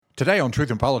Today on Truth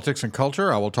in Politics and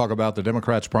Culture, I will talk about the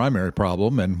Democrats' primary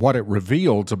problem and what it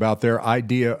reveals about their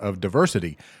idea of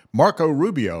diversity. Marco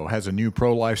Rubio has a new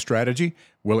pro-life strategy.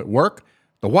 Will it work?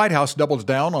 The White House doubles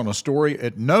down on a story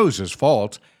it knows is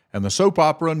false, and the soap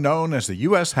opera known as the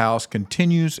U.S. House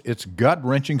continues its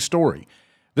gut-wrenching story.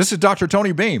 This is Dr.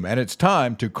 Tony Beam, and it's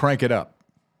time to crank it up.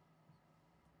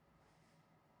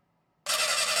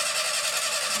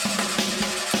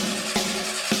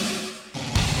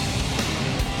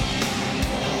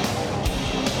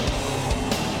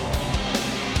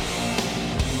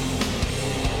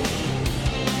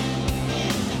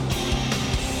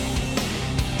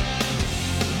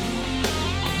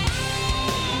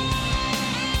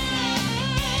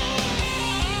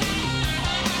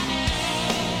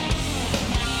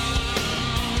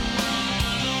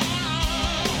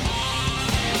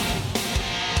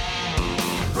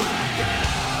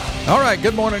 All right,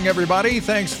 good morning, everybody.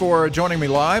 Thanks for joining me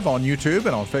live on YouTube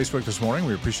and on Facebook this morning.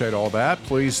 We appreciate all that.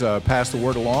 Please pass the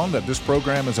word along that this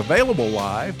program is available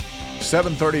live,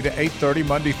 7:30 to 8:30,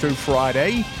 Monday through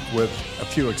Friday, with a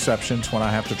few exceptions when I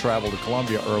have to travel to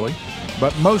Columbia early,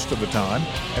 but most of the time.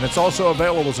 And it's also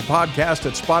available as a podcast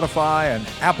at Spotify and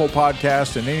Apple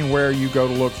Podcasts and anywhere you go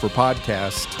to look for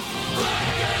podcasts.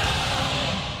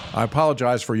 I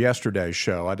apologize for yesterday's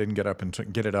show. I didn't get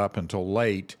it up until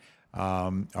late.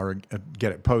 Or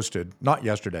get it posted, not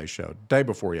yesterday's show, day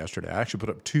before yesterday. I actually put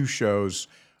up two shows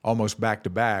almost back to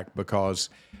back because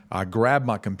I grabbed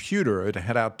my computer to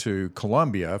head out to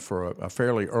Columbia for a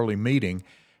fairly early meeting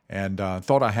and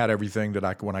thought I had everything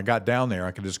that when I got down there,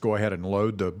 I could just go ahead and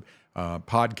load the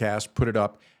podcast, put it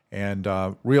up, and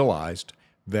realized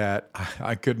that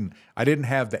I didn't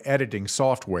have the editing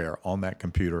software on that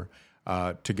computer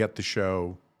to get the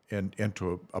show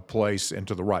into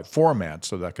the right format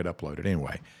so that I could upload it.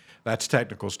 Anyway, that's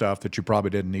technical stuff that you probably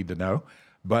didn't need to know,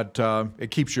 but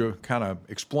it keeps you kind of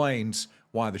explains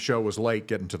why the show was late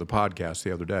getting to the podcast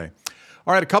the other day.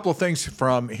 All right, a couple of things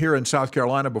from here in South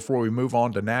Carolina before we move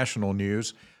on to national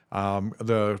news.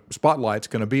 The spotlight's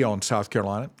going to be on South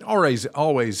Carolina.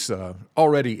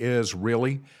 Already is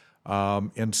really.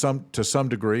 To some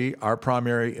degree, our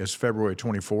primary is February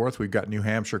 24th. We've got New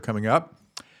Hampshire coming up.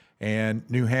 And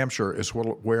New Hampshire is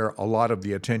where a lot of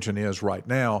the attention is right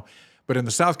now. But in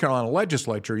the South Carolina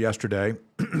legislature yesterday,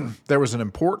 there was an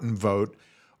important vote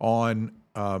on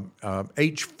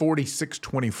H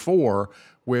 4624,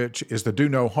 which is the Do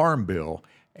No Harm bill.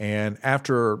 And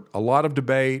after a lot of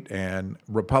debate and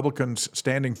Republicans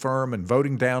standing firm and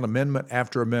voting down amendment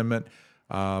after amendment,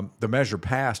 the measure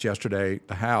passed yesterday,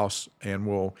 the House, and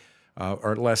will,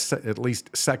 or at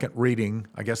least second reading.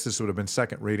 I guess this would have been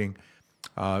second reading.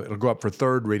 It'll go up for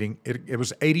third reading. It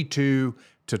was 82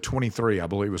 to 23, I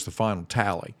believe, was the final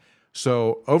tally.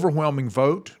 So overwhelming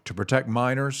vote to protect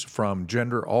minors from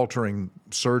gender-altering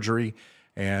surgery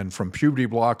and from puberty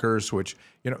blockers, which,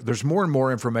 there's more and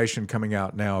more information coming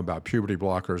out now about puberty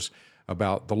blockers,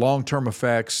 about the long-term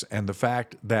effects and the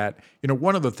fact that,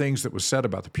 one of the things that was said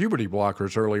about the puberty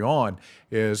blockers early on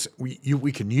is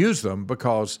we can use them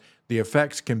because the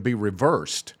effects can be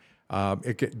reversed.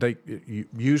 You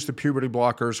use the puberty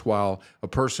blockers while a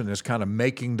person is kind of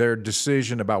making their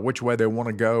decision about which way they want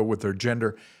to go with their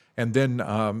gender, and then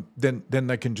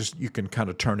you can kind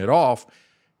of turn it off.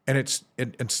 And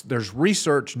there's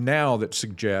research now that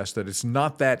suggests that it's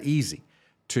not that easy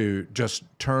to just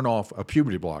turn off a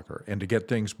puberty blocker and to get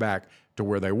things back to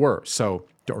where they were.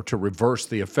 Or to reverse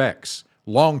the effects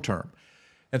long term.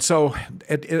 And so,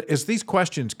 as these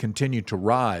questions continue to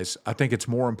rise, I think it's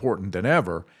more important than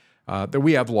ever that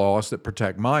we have laws that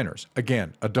protect minors.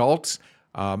 Again, adults,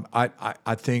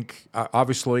 I think,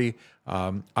 obviously,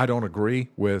 I don't agree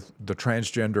with the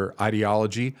transgender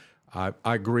ideology. I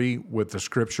agree with the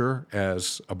Scripture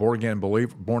as a born-again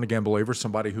believer,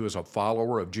 somebody who is a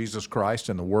follower of Jesus Christ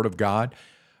and the Word of God.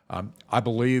 I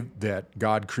believe that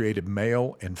God created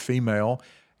male and female,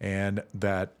 and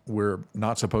that we're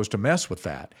not supposed to mess with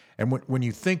that. And when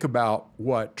you think about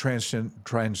what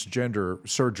transgender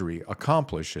surgery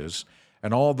accomplishes,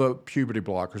 and all the puberty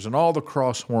blockers and all the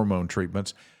cross-hormone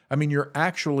treatments, you're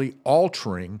actually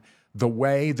altering the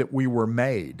way that we were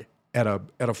made at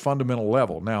a fundamental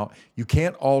level. Now, you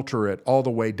can't alter it all the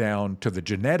way down to the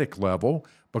genetic level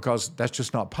because that's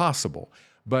just not possible.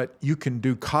 But you can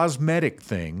do cosmetic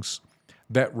things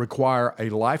that require a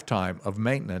lifetime of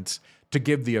maintenance to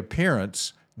give the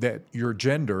appearance that your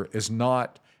gender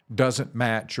doesn't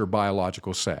match your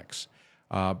biological sex.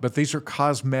 But these are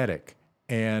cosmetic,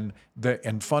 and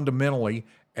fundamentally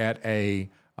at a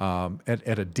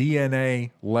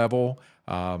DNA level,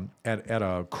 at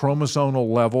a chromosomal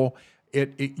level,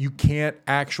 you can't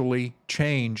actually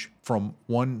change from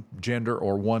one gender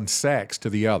or one sex to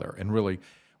the other. And really,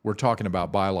 we're talking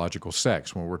about biological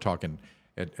sex when we're talking.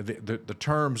 The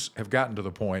terms have gotten to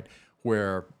the point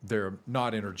where they're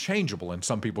not interchangeable in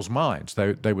some people's minds.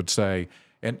 They would say,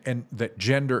 and that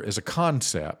gender is a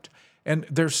concept. And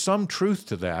there's some truth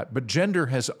to that, but gender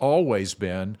has always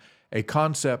been a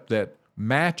concept that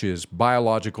matches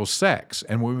biological sex.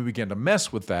 And when we begin to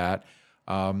mess with that,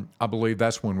 I believe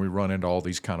that's when we run into all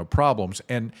these kind of problems.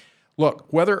 And look,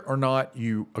 whether or not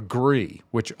you agree,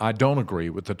 which I don't agree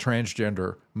with the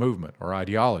transgender movement or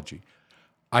ideology,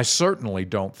 I certainly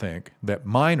don't think that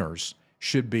minors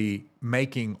should be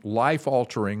making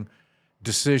life-altering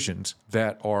decisions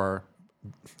that are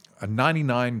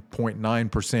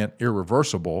 99.9%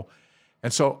 irreversible.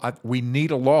 And so we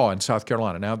need a law in South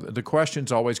Carolina. Now, the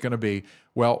question's always going to be,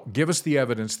 well, give us the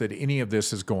evidence that any of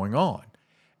this is going on.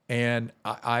 And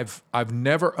I've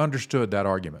never understood that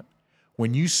argument.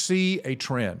 When you see a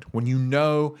trend, when you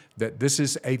know that this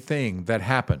is a thing that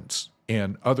happens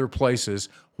in other places,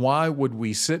 why would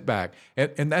we sit back?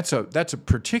 And that's a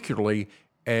particularly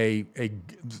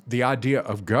the idea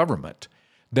of government,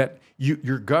 that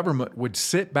your government would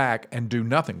sit back and do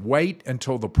nothing, wait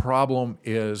until the problem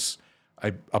is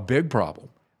a big problem,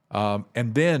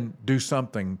 and then do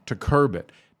something to curb it.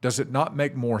 Does it not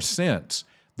make more sense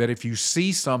that if you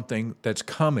see something that's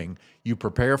coming, you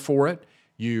prepare for it,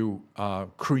 you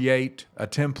create a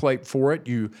template for it,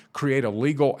 you create a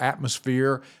legal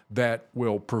atmosphere that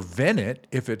will prevent it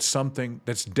if it's something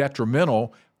that's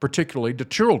detrimental, particularly to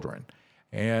children?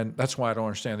 And that's why I don't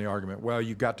understand the argument. Well,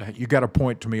 you got to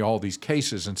point to me all these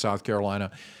cases in South Carolina.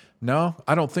 No,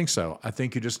 I don't think so. I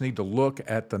think you just need to look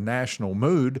at the national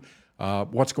mood,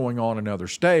 what's going on in other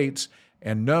states,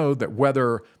 and know that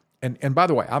whether and by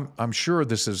the way, I'm sure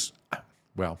this is,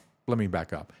 well, let me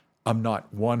back up. I'm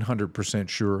not 100%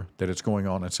 sure that it's going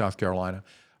on in South Carolina.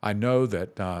 I know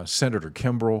that Senator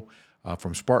Kimbrell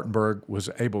from Spartanburg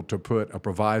was able to put a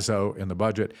proviso in the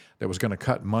budget that was going to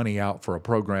cut money out for a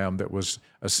program that was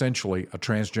essentially a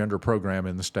transgender program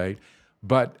in the state.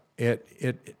 But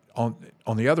on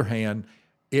the other hand,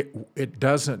 it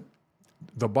doesn't.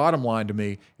 The bottom line to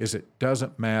me is it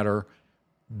doesn't matter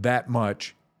that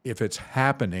much if it's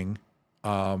happening,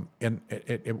 and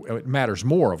it matters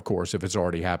more, of course, if it's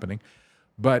already happening.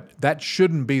 But that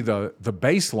shouldn't be the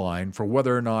baseline for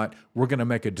whether or not we're going to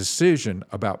make a decision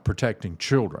about protecting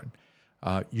children.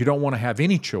 You don't want to have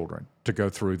any children to go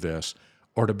through this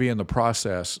or to be in the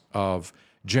process of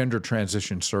gender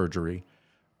transition surgery.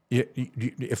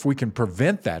 If we can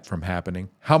prevent that from happening,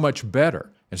 how much better,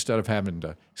 instead of having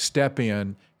to step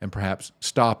in and perhaps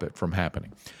stop it from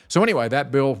happening. So anyway,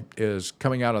 that bill is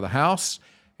coming out of the House,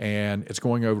 and it's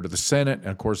going over to the Senate. And,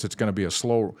 of course, it's going to be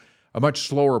a much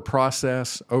slower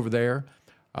process over there.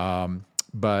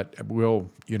 But we'll,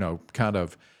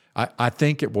 I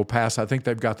think it will pass. I think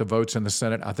they've got the votes in the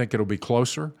Senate. I think it'll be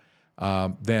closer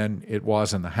than it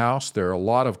was in the House. There are a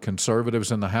lot of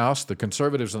conservatives in the House. The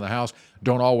conservatives in the House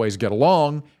don't always get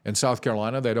along. In South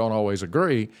Carolina, they don't always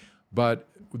agree, but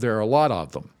there are a lot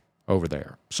of them over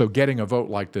there. So getting a vote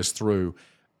like this through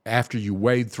after you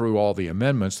wade through all the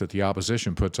amendments that the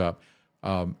opposition puts up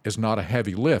is not a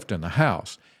heavy lift in the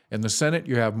House. In the Senate,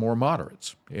 you have more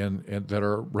moderates that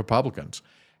are Republicans,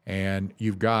 and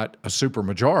you've got a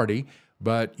supermajority,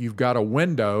 but you've got a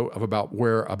window of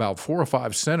about 4 or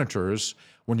 5 senators,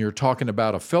 when you're talking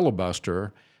about a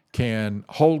filibuster, can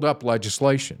hold up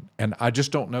legislation. And I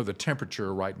just don't know the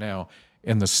temperature right now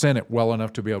in the Senate well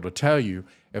enough to be able to tell you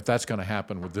if that's going to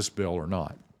happen with this bill or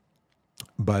not.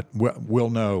 But we'll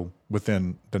know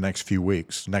within the next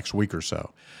week or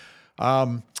so.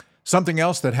 Something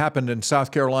else that happened in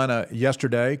South Carolina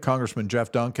yesterday, Congressman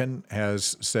Jeff Duncan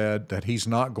has said that he's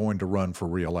not going to run for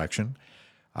re-election.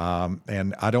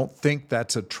 And I don't think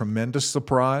that's a tremendous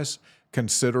surprise,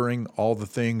 considering all the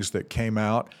things that came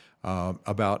out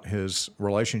about his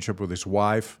relationship with his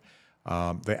wife,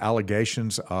 the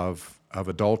allegations of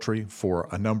adultery for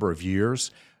a number of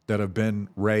years that have been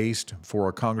raised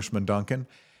for Congressman Duncan.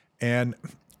 And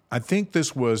I think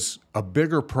this was a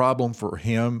bigger problem for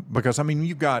him because, I mean,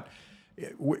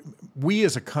 we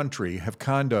as a country have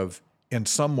kind of, in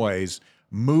some ways,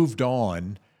 moved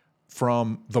on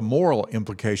from the moral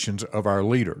implications of our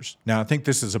leaders. Now, I think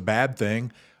this is a bad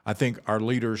thing. I think our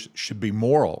leaders should be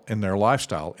moral in their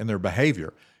lifestyle, in their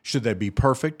behavior. Should they be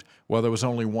perfect? Well, there was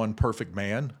only one perfect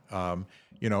man, and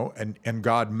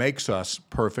God makes us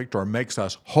perfect or makes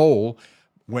us whole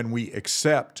when we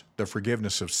accept the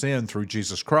forgiveness of sin through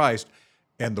Jesus Christ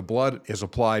and the blood is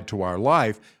applied to our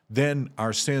life, then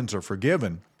our sins are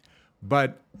forgiven.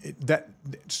 But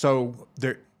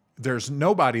there's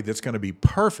nobody that's going to be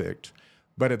perfect,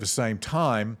 but at the same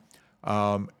time,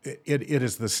 it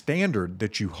is the standard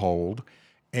that you hold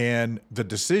and the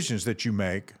decisions that you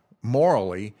make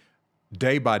morally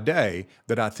day by day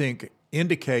that I think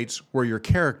indicates where your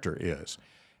character is.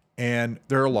 And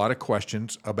there are a lot of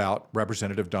questions about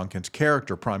Representative Duncan's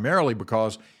character, primarily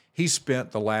because he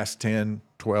spent the last 10,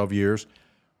 12 years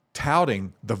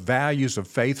touting the values of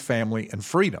faith, family, and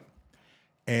freedom.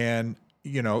 And,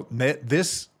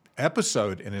 this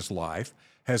episode in his life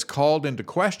has called into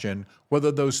question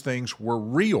whether those things were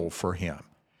real for him.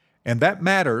 And that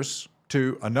matters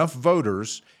to enough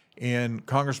voters in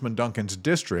Congressman Duncan's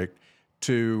district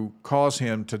to cause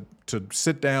him to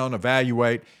sit down,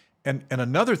 evaluate. And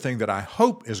another thing that I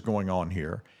hope is going on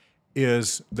here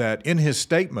is that in his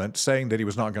statement saying that he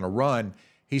was not going to run,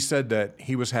 he said that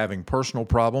he was having personal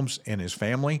problems in his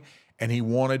family and he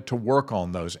wanted to work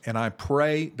on those. And I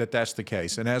pray that that's the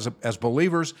case. And as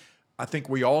believers, I think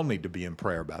we all need to be in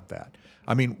prayer about that.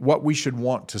 I mean, what we should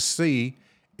want to see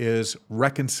is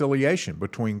reconciliation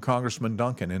between Congressman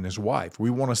Duncan and his wife. We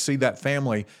want to see that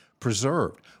family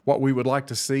preserved. What we would like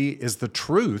to see is the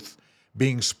truth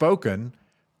being spoken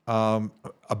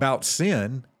about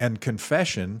sin and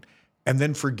confession, and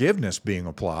then forgiveness being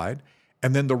applied,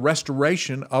 and then the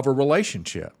restoration of a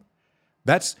relationship.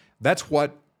 That's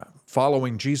what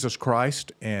following Jesus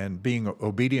Christ and being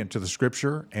obedient to the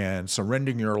Scripture and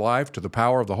surrendering your life to the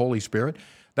power of the Holy Spirit,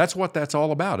 that's what that's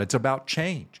all about. It's about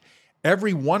change.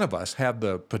 Every one of us have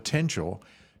the potential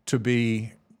to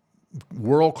be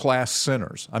world-class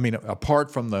sinners. I mean, apart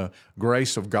from the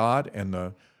grace of God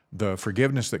and the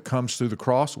forgiveness that comes through the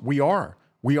cross, we are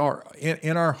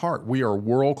in our heart, we are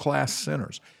world-class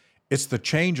sinners. It's the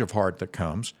change of heart that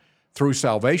comes through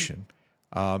salvation.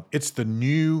 It's the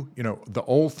new, the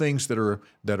old things that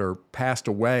are passed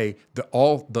away,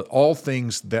 all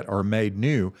things that are made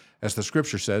new, as the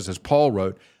Scripture says, as Paul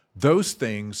wrote, those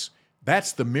things.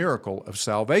 That's the miracle of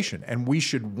salvation, and we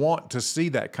should want to see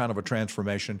that kind of a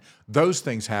transformation, those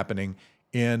things happening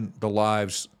in the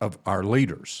lives of our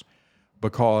leaders,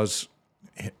 because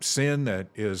sin that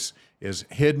is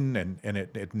hidden and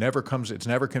it never comes, it's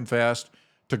never confessed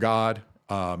to God.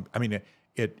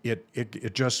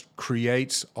 It just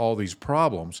creates all these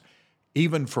problems,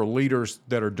 even for leaders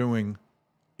that are doing,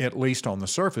 at least on the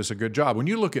surface, a good job. When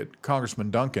you look at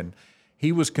Congressman Duncan,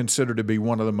 he was considered to be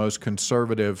one of the most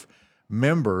conservative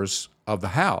members of the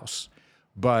House,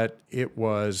 but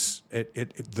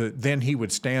then he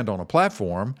would stand on a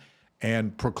platform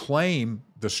and proclaim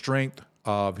the strength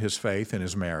of his faith and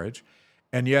his marriage,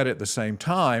 and yet at the same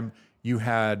time you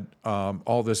had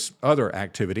all this other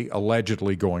activity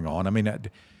allegedly going on. I mean,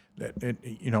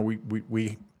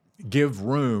 we give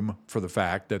room for the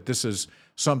fact that this is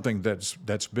something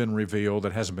that's been revealed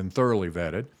that hasn't been thoroughly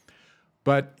vetted,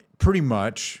 but pretty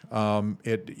much,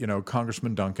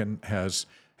 Congressman Duncan has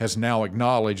now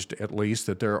acknowledged at least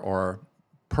that there are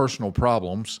personal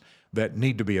problems that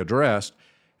need to be addressed.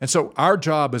 And so our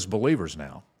job as believers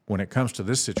now, when it comes to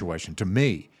this situation, to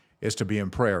me, is to be in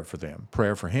prayer for them.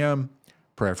 Prayer for him,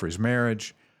 prayer for his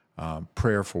marriage,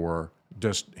 prayer for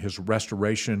just his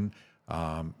restoration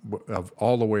of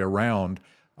all the way around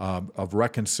of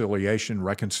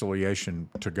reconciliation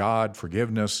to God,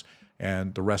 forgiveness,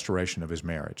 and the restoration of his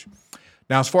marriage.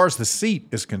 Now, as far as the seat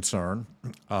is concerned,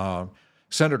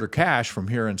 Senator Cash from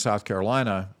here in South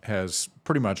Carolina has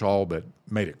pretty much all but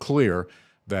made it clear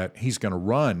that he's going to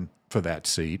run for that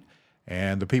seat.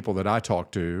 And the people that I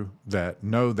talk to that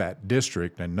know that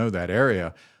district and know that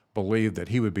area believe that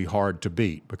he would be hard to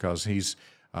beat because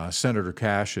Senator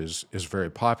Cash is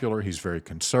very popular. He's very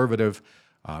conservative.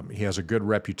 He has a good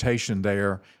reputation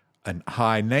there and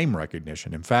high name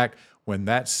recognition. In fact, when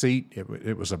that seat,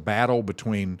 it was a battle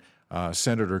between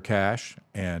Senator Cash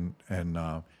and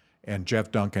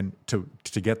Jeff Duncan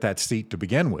to get that seat to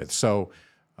begin with. So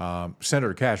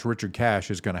Senator Cash, Richard Cash,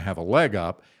 is going to have a leg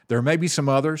up. There may be some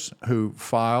others who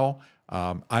file.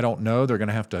 I don't know. They're going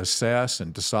to have to assess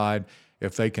and decide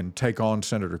if they can take on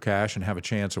Senator Cash and have a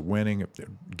chance of winning,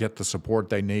 get the support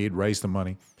they need, raise the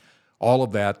money, all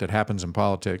of that happens in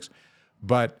politics.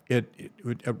 But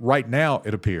right now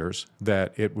it appears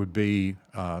that it would be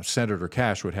Senator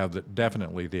Cash would have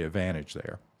definitely the advantage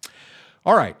there.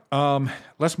 All right,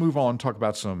 let's move on and talk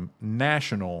about some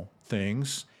national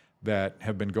things that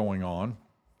have been going on.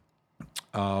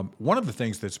 One of the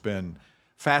things that's been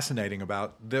fascinating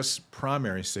about this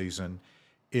primary season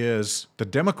is the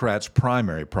Democrats'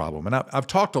 primary problem. And I've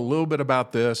talked a little bit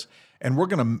about this, and we're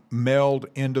going to meld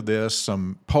into this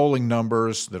some polling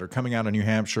numbers that are coming out of New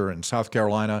Hampshire and South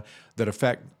Carolina that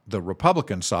affect the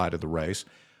Republican side of the race.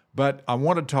 But I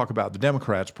want to talk about the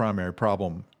Democrats' primary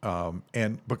problem,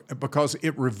 because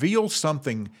it reveals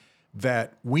something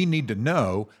that we need to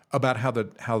know about how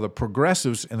the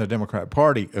progressives in the Democrat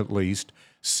Party, at least,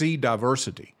 see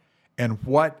diversity, and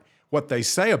what they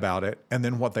say about it and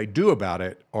then what they do about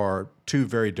it are two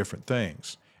very different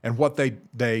things. And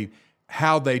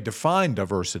how they define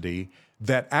diversity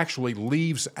that actually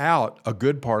leaves out a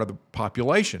good part of the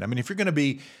population. I mean, if you're going to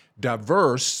be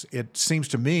diverse, it seems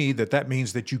to me that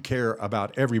means that you care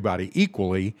about everybody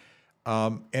equally.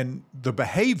 And the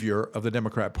behavior of the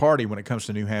Democrat Party when it comes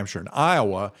to New Hampshire and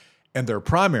Iowa and their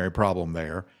primary problem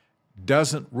there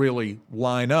doesn't really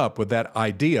line up with that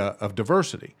idea of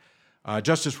diversity.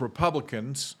 Just as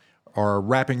Republicans are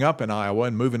wrapping up in Iowa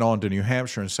and moving on to New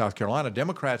Hampshire and South Carolina,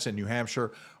 Democrats in New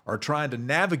Hampshire are trying to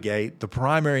navigate the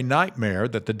primary nightmare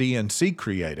that the DNC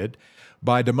created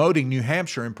by demoting New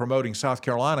Hampshire and promoting South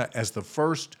Carolina as the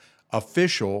first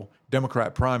official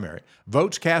Democrat primary.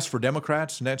 Votes cast for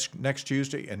Democrats next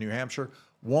Tuesday in New Hampshire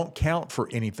won't count for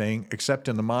anything except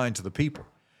in the minds of the people.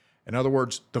 In other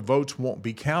words, the votes won't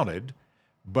be counted,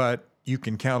 but you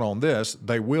can count on this,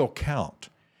 they will count.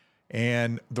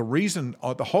 And the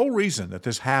whole reason that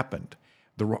this happened,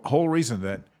 the whole reason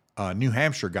that New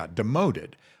Hampshire got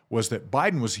demoted was that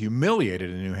Biden was humiliated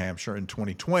in New Hampshire in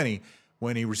 2020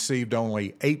 when he received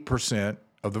only 8%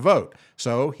 of the vote.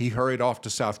 So he hurried off to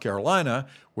South Carolina,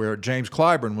 where James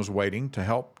Clyburn was waiting to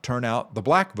help turn out the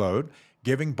black vote,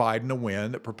 giving Biden a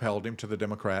win that propelled him to the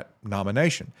Democrat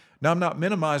nomination. Now, I'm not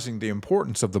minimizing the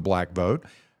importance of the black vote.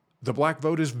 The black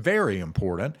vote is very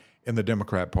important in the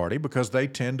Democrat Party because they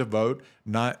tend to vote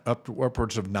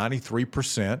upwards of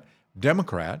 93%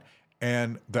 Democrat,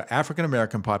 and the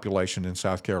African-American population in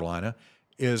South Carolina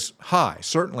is high,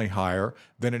 certainly higher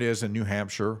than it is in New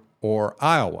Hampshire or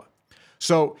Iowa.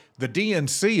 So the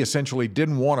DNC essentially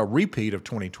didn't want a repeat of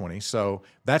 2020, so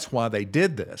that's why they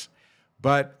did this.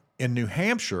 But in New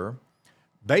Hampshire,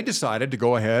 they decided to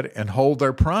go ahead and hold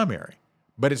their primary,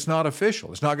 but it's not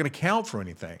official. It's not going to count for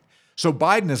anything. So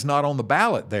Biden is not on the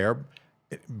ballot there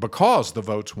because the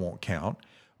votes won't count,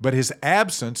 but his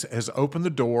absence has opened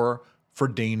the door for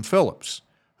Dean Phillips,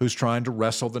 who's trying to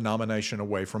wrestle the nomination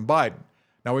away from Biden.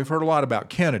 Now, we've heard a lot about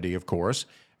Kennedy, of course,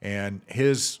 and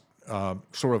his of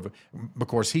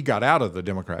course, he got out of the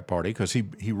Democrat Party because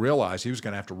he realized he was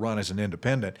going to have to run as an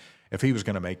independent if he was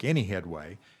going to make any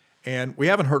headway. And we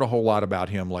haven't heard a whole lot about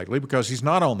him lately because he's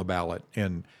not on the ballot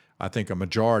in, I think, a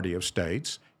majority of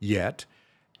states yet.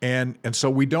 And so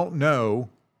we don't know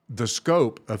the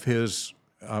scope of his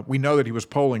we know that he was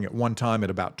polling at one time at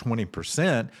about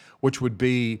 20%, which would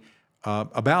be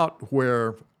about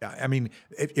where, I mean,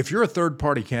 if you're a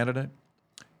third-party candidate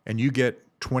and you get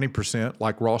 20%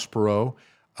 like Ross Perot,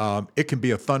 it can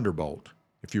be a thunderbolt.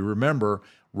 If you remember,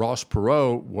 Ross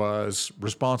Perot was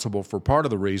responsible for part of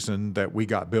the reason that we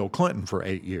got Bill Clinton for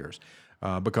 8 years,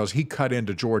 because he cut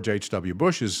into George H.W.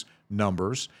 Bush's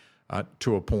numbers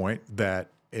to a point that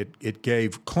it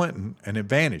gave Clinton an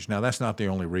advantage. Now, that's not the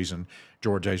only reason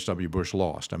George H.W. Bush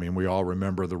lost. I mean, we all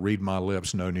remember the read my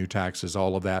lips, no new taxes,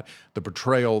 all of that, the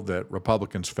betrayal that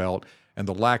Republicans felt, and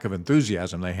the lack of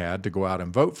enthusiasm they had to go out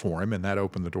and vote for him, and that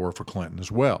opened the door for Clinton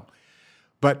as well.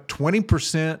 But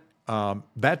 20%,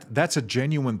 that's a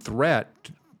genuine threat,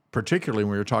 particularly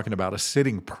when you're talking about a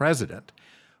sitting president.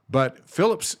 But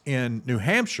Phillips in New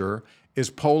Hampshire is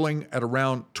polling at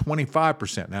around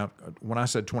 25%. Now, when I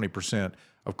said 20%,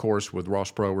 of course, with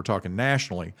Ross Perot, we're talking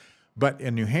nationally. But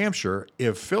in New Hampshire,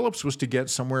 if Phillips was to get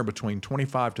somewhere between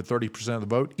 25 to 30% of the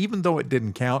vote, even though it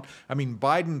didn't count, I mean,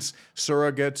 Biden's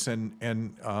surrogates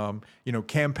and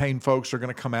campaign folks are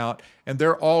going to come out, and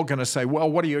they're all going to say,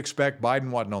 well, what do you expect?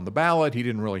 Biden wasn't on the ballot. He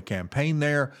didn't really campaign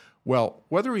there. Well,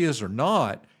 whether he is or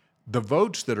not, the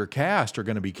votes that are cast are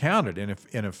going to be counted. And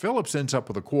if Phillips ends up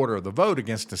with a quarter of the vote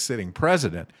against a sitting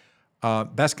president,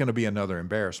 that's going to be another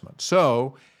embarrassment.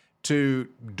 So to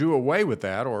do away with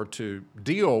that, or to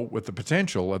deal with the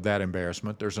potential of that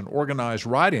embarrassment, there's an organized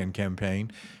write-in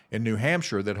campaign in New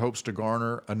Hampshire that hopes to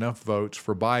garner enough votes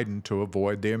for Biden to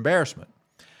avoid the embarrassment.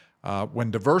 When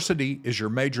diversity is your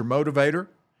major motivator,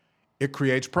 it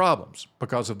creates problems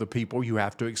because of the people you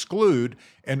have to exclude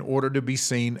in order to be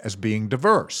seen as being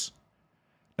diverse.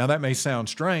 Now, that may sound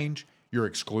strange. You're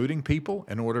excluding people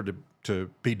in order to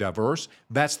be diverse.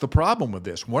 That's the problem with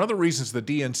this. One of the reasons the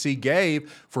DNC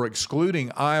gave for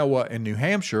excluding Iowa and New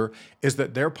Hampshire is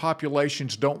that their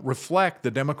populations don't reflect the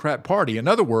Democrat Party. In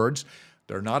other words,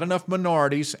 there are not enough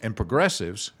minorities and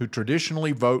progressives who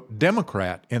traditionally vote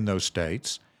Democrat in those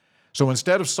states. So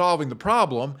instead of solving the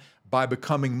problem, by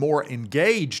becoming more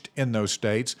engaged in those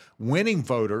states, winning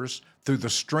voters through the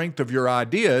strength of your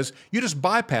ideas, you just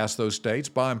bypass those states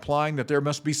by implying that there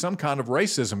must be some kind of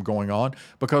racism going on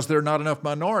because there are not enough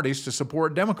minorities to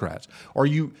support Democrats. Or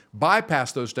you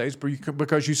bypass those states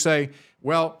because you say,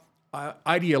 well,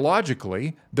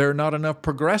 ideologically, there are not enough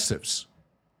progressives.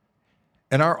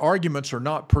 And our arguments are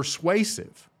not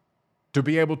persuasive to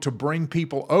be able to bring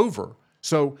people over.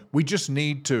 So we just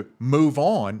need to move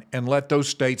on and let those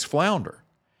states flounder.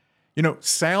 You know,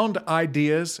 sound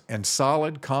ideas and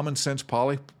solid common sense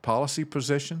policy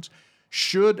positions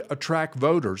should attract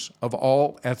voters of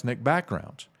all ethnic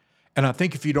backgrounds. And I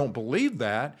think if you don't believe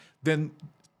that, then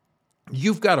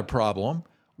you've got a problem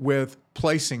with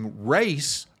placing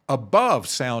race above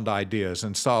sound ideas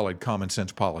and solid common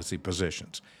sense policy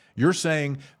positions. You're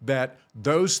saying that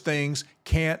those things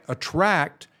can't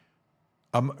attract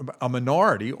a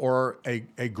minority or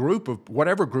a group of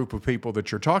whatever group of people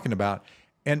that you're talking about.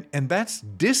 And that's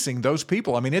dissing those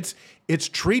people. I mean, it's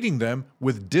treating them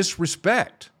with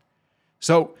disrespect.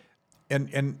 So,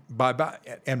 and by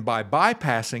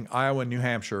bypassing Iowa and New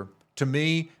Hampshire, to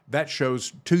me, that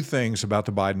shows two things about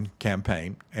the Biden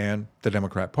campaign and the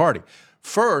Democrat Party.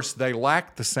 First, they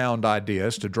lack the sound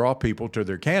ideas to draw people to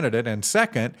their candidate. And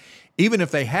second, even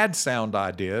if they had sound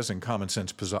ideas and common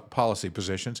sense policy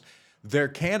positions, their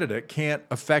candidate can't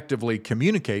effectively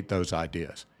communicate those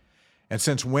ideas. And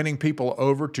since winning people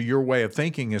over to your way of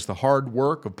thinking is the hard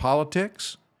work of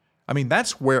politics, I mean,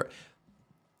 that's where,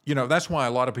 you know, that's why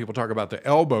a lot of people talk about the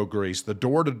elbow grease, the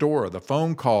door-to-door, the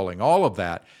phone calling, all of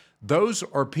that. Those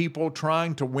are people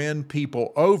trying to win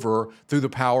people over through the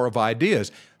power of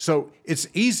ideas. So it's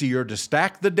easier to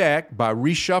stack the deck by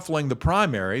reshuffling the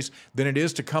primaries than it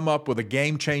is to come up with a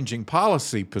game-changing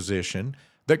policy position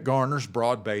that garners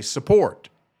broad-based support.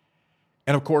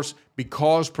 And of course,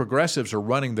 because progressives are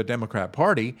running the Democrat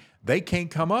Party, they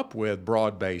can't come up with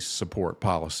broad-based support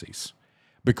policies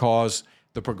because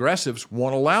the progressives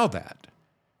won't allow that.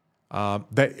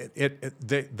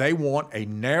 They want a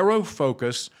narrow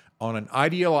focus on an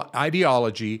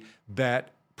ideology that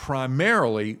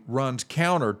primarily runs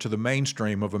counter to the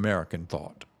mainstream of American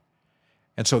thought.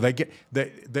 And so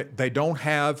they don't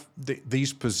have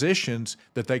these positions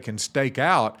that they can stake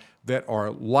out that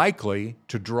are likely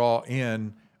to draw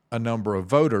in a number of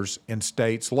voters in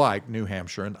states like New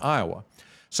Hampshire and Iowa.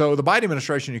 So the Biden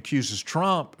administration accuses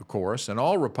Trump, of course, and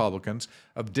all Republicans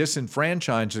of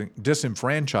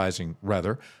disenfranchising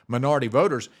minority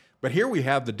voters. But here we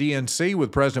have the DNC,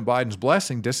 with President Biden's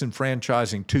blessing,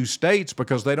 disenfranchising two states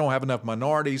because they don't have enough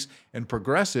minorities and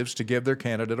progressives to give their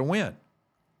candidate a win.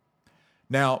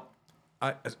 Now,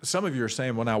 some of you are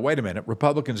saying, well, now, wait a minute,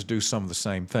 Republicans do some of the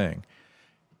same thing.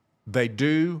 They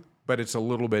do, but it's a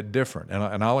little bit different,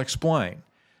 and I'll explain.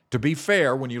 To be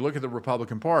fair, when you look at the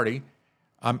Republican Party,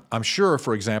 I'm sure,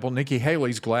 for example, Nikki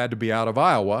Haley's glad to be out of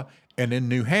Iowa and in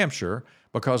New Hampshire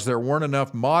because there weren't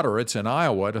enough moderates in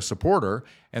Iowa to support her,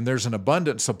 and there's an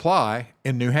abundant supply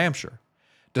in New Hampshire.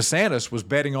 DeSantis was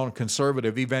betting on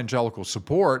conservative evangelical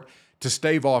support to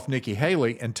stave off Nikki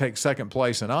Haley and take second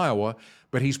place in Iowa,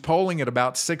 but he's polling at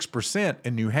about 6%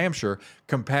 in New Hampshire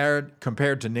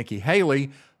compared to Nikki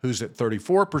Haley, who's at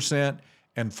 34%,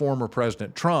 and former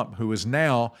President Trump, who is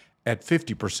now at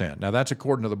 50%. Now, that's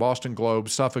according to the Boston Globe,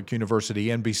 Suffolk University,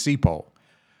 NBC poll.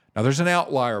 Now, there's an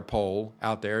outlier poll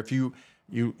out there. If you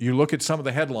look at some of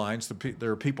the headlines,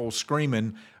 there are people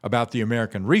screaming about the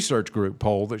American Research Group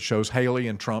poll that shows Haley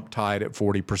and Trump tied at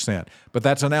 40%. But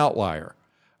that's an outlier.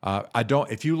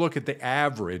 If you look at the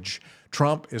average,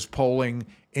 Trump is polling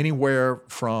anywhere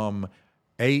from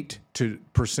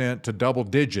 8% to double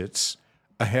digits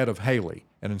ahead of Haley,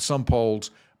 and in some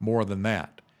polls more than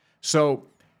that. So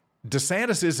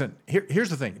DeSantis isn't,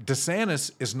 here's the thing, DeSantis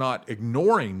is not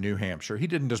ignoring New Hampshire. He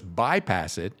didn't just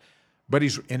bypass it, but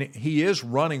he is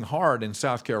running hard in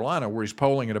South Carolina, where he's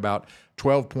polling at about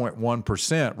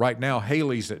 12.1%. Right now,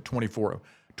 Haley's at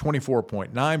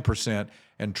 24.9%,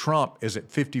 and Trump is at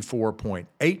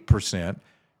 54.8%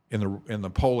 in the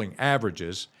polling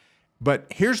averages. But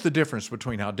here's the difference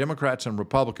between how Democrats and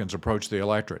Republicans approach the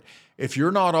electorate. If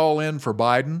you're not all in for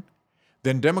Biden,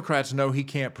 then Democrats know he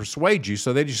can't persuade you,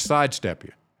 so they just sidestep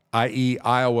you, i.e.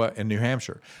 Iowa and New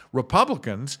Hampshire.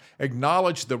 Republicans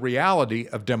acknowledge the reality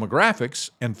of demographics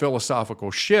and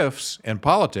philosophical shifts in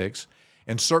politics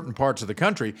in certain parts of the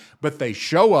country, but they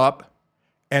show up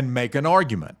and make an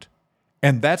argument.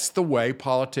 And that's the way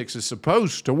politics is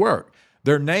supposed to work.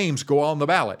 Their names go on the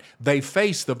ballot. They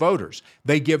face the voters.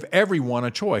 They give everyone a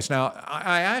choice. Now,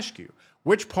 I ask you,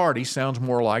 which party sounds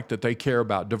more like that they care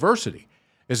about diversity?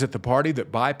 Is it the party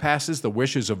that bypasses the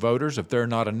wishes of voters if there are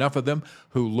not enough of them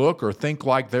who look or think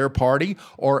like their party?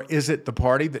 Or is it the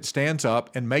party that stands up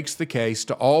and makes the case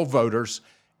to all voters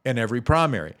in every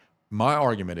primary? My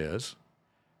argument is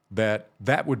that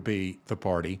that would be the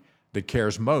party that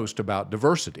cares most about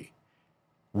diversity,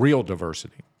 real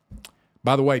diversity.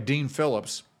 By the way, Dean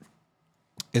Phillips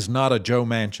is not a Joe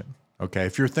Manchin, okay?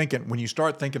 If you're thinking, when you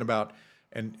start thinking about,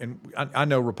 and I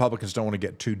know Republicans don't want to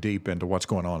get too deep into what's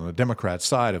going on the Democrat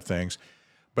side of things,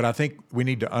 but I think we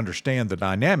need to understand the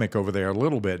dynamic over there a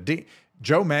little bit.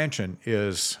 Joe Manchin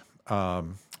is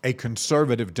a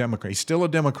conservative Democrat. He's still a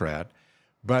Democrat,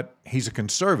 but he's a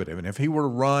conservative. And if he were to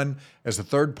run as a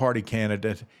third-party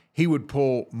candidate, he would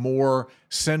pull more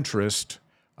centrist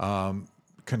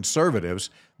conservatives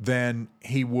than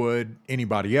he would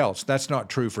anybody else. That's not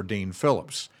true for Dean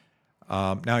Phillips.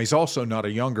 Now, he's also not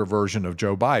a younger version of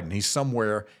Joe Biden. He's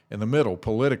somewhere in the middle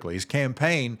politically. His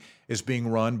campaign is being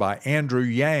run by Andrew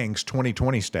Yang's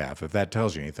 2020 staff, if that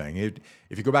tells you anything.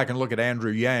 If you go back and look at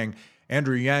Andrew Yang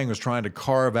was trying to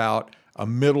carve out a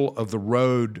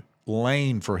middle-of-the-road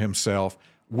lane for himself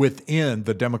within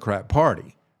the Democrat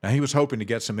Party. Now, he was hoping to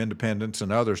get some independents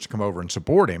and others to come over and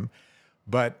support him,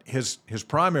 but his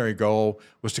primary goal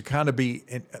was to kind of be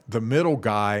the middle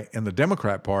guy in the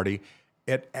Democrat Party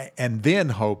and then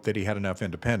hope that he had enough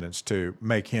independents to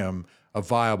make him a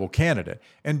viable candidate.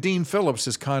 And Dean Phillips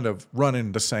is kind of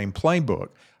running the same playbook.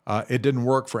 It didn't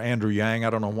work for Andrew Yang. I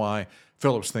don't know why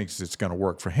Phillips thinks it's going to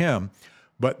work for him.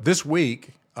 But this week,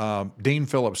 Dean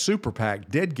Phillips' super PAC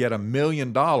did get $1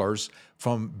 million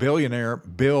from billionaire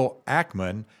Bill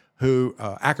Ackman, who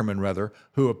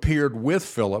appeared with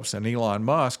Phillips and Elon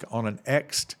Musk on an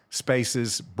X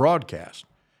Spaces broadcast.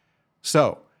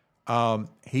 So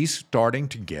he's starting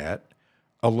to get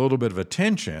a little bit of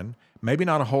attention, maybe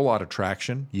not a whole lot of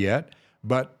traction yet,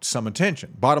 but some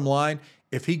attention. Bottom line,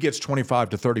 if he gets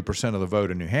 25 to 30% of the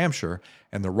vote in New Hampshire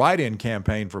and the write-in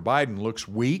campaign for Biden looks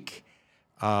weak,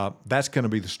 that's going to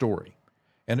be the story.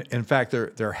 And in fact,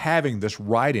 they're having this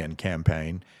write-in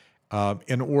campaign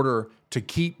in order to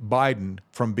keep Biden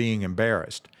from being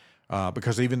embarrassed.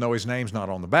 Because even though his name's not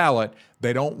on the ballot,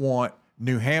 they don't want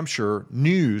New Hampshire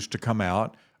news to come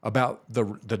out about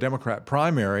the Democrat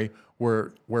primary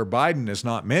where Biden is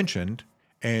not mentioned,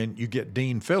 and you get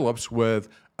Dean Phillips with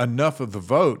enough of the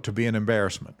vote to be an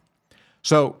embarrassment.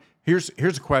 So here's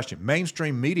a question.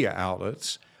 Mainstream media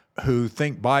outlets who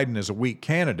think Biden is a weak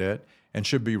candidate and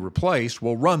should be replaced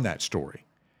will run that story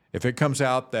if it comes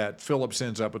out that Phillips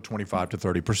ends up with 25 to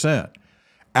 30%.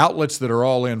 Outlets that are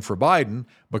all in for Biden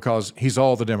because he's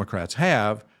all the Democrats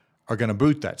have are going to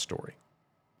boot that story.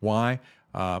 Why?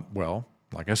 Well,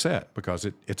 like I said, because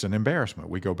it's an embarrassment.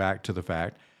 We go back to the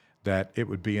fact that it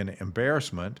would be an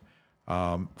embarrassment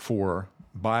for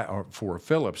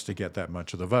Phillips to get that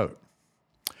much of the vote.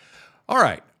 All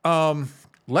right.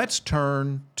 Let's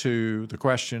turn to the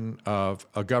question of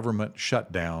a government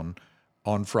shutdown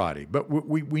on Friday. But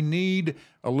we need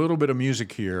a little bit of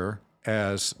music here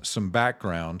as some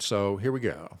background. So here we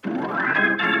go.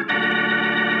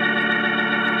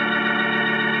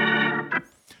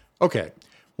 Okay.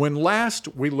 When last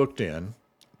we looked in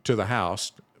to the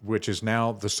House, which is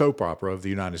now the soap opera of the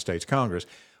United States Congress,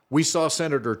 we saw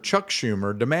Senator Chuck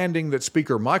Schumer demanding that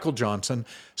Speaker Michael Johnson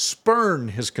spurn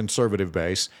his conservative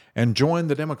base and join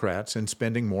the Democrats in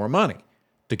spending more money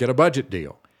to get a budget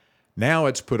deal. Now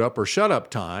it's put up or shut up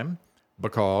time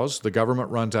because the government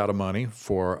runs out of money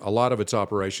for a lot of its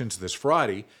operations this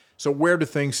Friday. So where do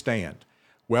things stand?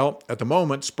 Well, at the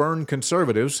moment, spurned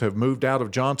conservatives have moved out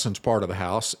of Johnson's part of the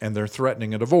House, and they're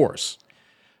threatening a divorce.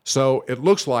 So it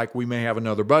looks like we may have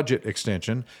another budget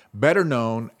extension, better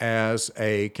known as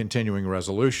a continuing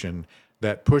resolution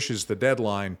that pushes the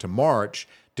deadline to March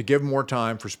to give more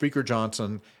time for Speaker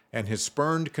Johnson and his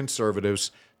spurned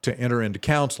conservatives to enter into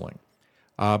counseling.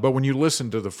 But when you listen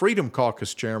to the Freedom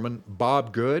Caucus chairman,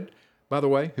 Bob Good, by the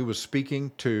way, who was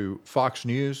speaking to Fox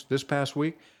News this past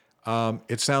week,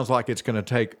 it sounds like it's going to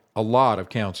take a lot of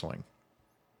counseling.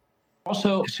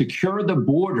 Also, secure the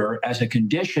border as a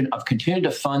condition of continuing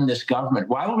to fund this government.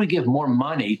 Why would we give more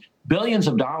money, billions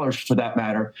of dollars for that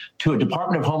matter, to a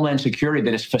Department of Homeland Security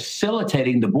that is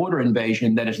facilitating the border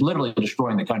invasion that is literally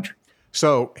destroying the country?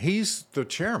 So he's the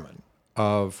chairman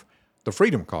of the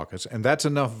Freedom Caucus, and that's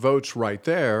enough votes right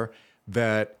there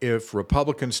that if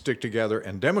Republicans stick together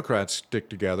and Democrats stick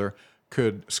together,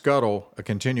 could scuttle a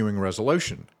continuing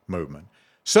resolution movement.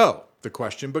 So the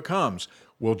question becomes,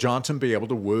 will Johnson be able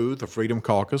to woo the Freedom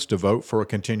Caucus to vote for a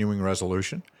continuing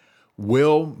resolution?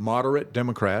 Will moderate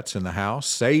Democrats in the House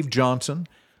save Johnson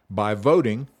by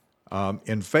voting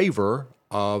in favor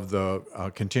of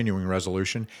the continuing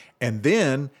resolution, and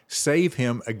then save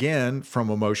him again from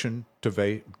a motion to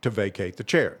vacate the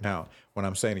chair. Now, when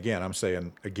I'm saying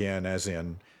again as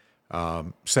in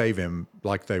save him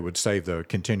like they would save the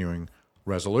continuing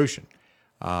resolution.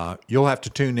 You'll have to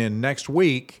tune in next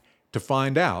week to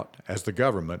find out as the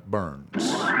government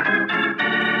burns.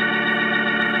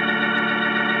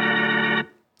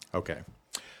 Okay.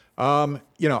 I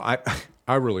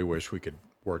really wish we could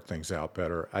work things out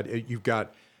better. You've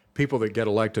got people that get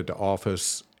elected to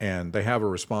office, and they have a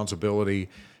responsibility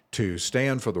to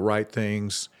stand for the right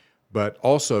things, but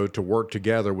also to work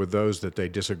together with those that they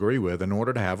disagree with in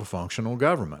order to have a functional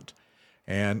government.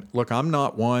 And look, I'm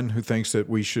not one who thinks that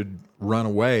we should run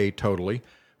away totally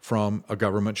from a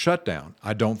government shutdown.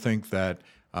 I don't think that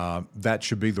that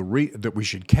should be that we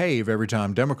should cave every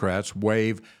time Democrats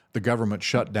wave the government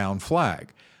shutdown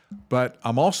flag. But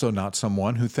I'm also not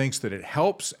someone who thinks that it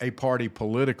helps a party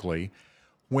politically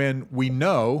when we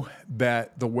know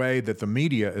that the way that the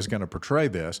media is going to portray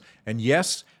this, and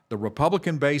yes, the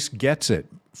Republican base gets it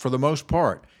for the most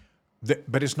part,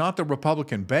 but it's not the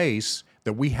Republican base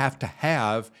that we have to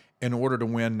have in order to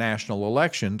win national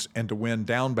elections and to win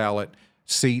down-ballot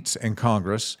seats in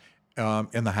Congress,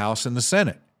 in the House and the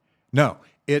Senate. No,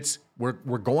 we're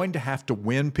going to have to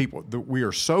win people. We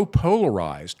are so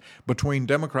polarized between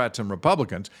Democrats and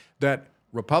Republicans that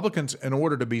Republicans, in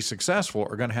order to be successful,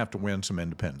 are going to have to win some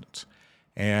independents.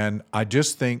 And I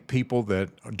just think people that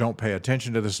don't pay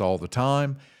attention to this all the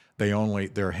time,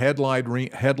 they're headline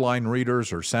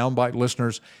readers or soundbite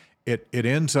listeners. It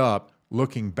ends up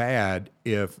looking bad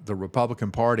if the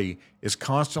Republican Party is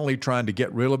constantly trying to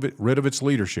get rid of its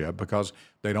leadership because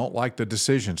they don't like the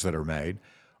decisions that are made.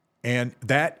 And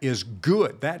that is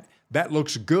good. That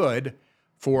looks good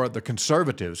for the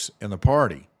conservatives in the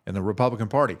party, in the Republican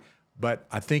Party. But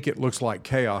I think it looks like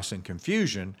chaos and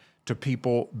confusion to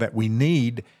people that we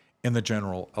need in the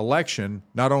general election,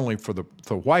 not only for the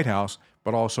White House,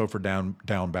 but also for down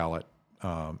ballot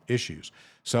issues.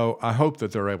 So I hope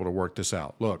that they're able to work this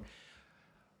out. Look,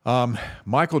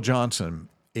 Michael Johnson,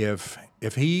 if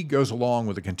he goes along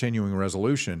with the continuing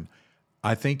resolution,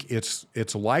 I think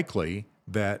it's likely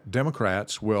that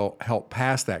Democrats will help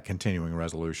pass that continuing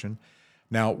resolution.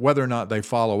 Now, whether or not they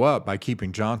follow up by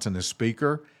keeping Johnson as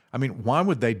Speaker, I mean, why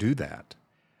would they do that?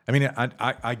 I mean,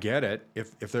 I get it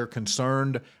if they're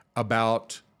concerned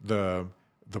about the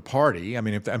party.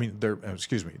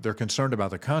 They're concerned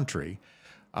about the country,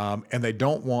 and they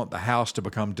don't want the House to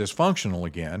become dysfunctional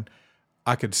again.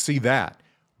 I could see that,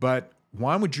 but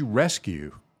why would you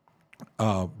rescue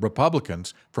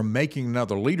Republicans from making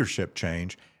another leadership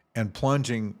change and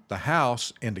plunging the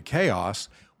House into chaos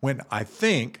when I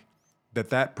think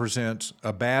that presents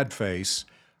a bad face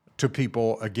to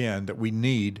people, again, that we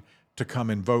need to come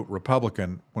and vote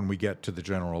Republican when we get to the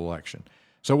general election.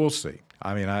 So we'll see.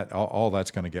 I mean, all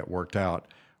that's going to get worked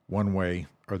out one way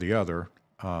or the other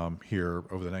here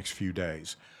over the next few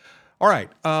days. All right.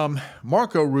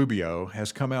 Marco Rubio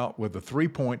has come out with a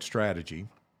 3-point strategy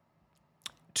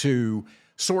to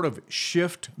sort of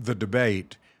shift the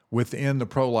debate within the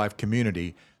pro-life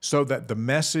community so that the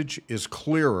message is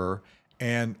clearer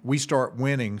and we start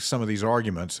winning some of these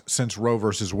arguments since Roe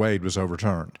versus Wade was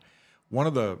overturned. One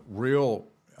of the real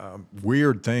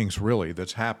weird things, really,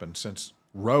 that's happened since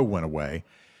Roe went away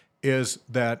is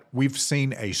that we've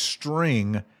seen a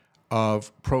string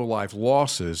of pro-life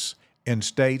losses in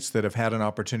states that have had an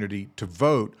opportunity to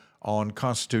vote on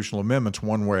constitutional amendments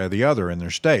one way or the other in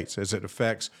their states as it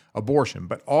affects abortion.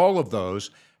 But all of those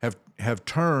have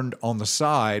turned on the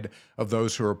side of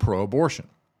those who are pro-abortion.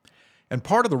 And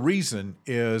part of the reason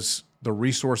is the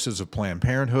resources of Planned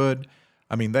Parenthood.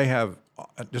 I mean, they have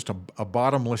just a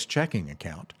bottomless checking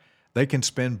account. They can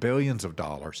spend billions of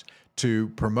dollars to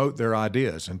promote their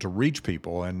ideas and to reach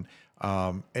people, and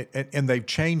they've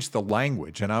changed the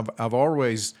language. And I've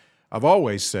always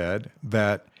said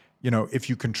that, you know, if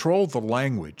you control the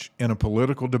language in a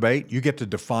political debate, you get to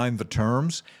define the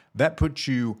terms. That puts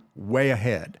you way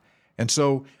ahead. And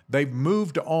so they've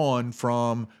moved on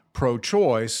from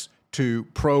pro-choice to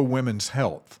pro-women's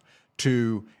health,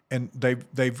 and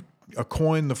they've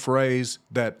coined the phrase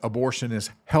that abortion is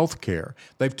health care.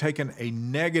 They've taken a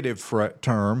negative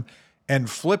term and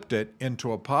flipped it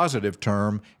into a positive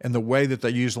term in the way that they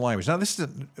use the language. Now,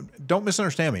 don't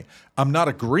misunderstand me. I'm not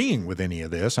agreeing with any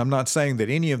of this. I'm not saying that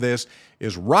any of this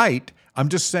is right. I'm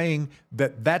just saying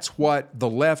that that's what the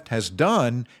left has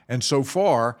done, and so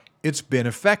far it's been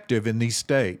effective in these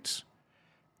states.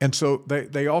 And so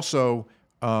they also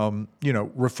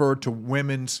refer to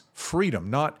women's freedom,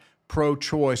 not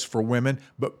pro-choice for women,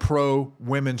 but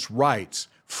pro-women's rights,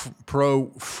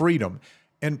 pro-freedom.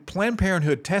 And Planned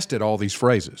Parenthood tested all these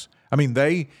phrases. I mean,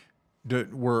 they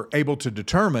were able to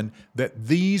determine that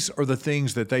these are the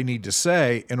things that they need to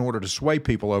say in order to sway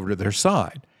people over to their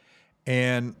side.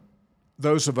 And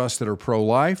those of us that are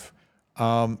pro-life,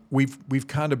 we've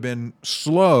kind of been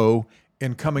slow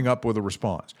in coming up with a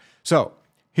response. So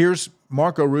here's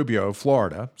Marco Rubio of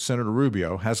Florida. Senator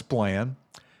Rubio has a plan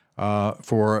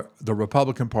for the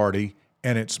Republican Party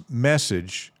and its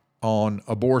message on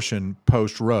abortion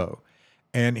post-Roe.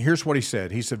 And here's what he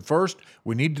said. He said, first,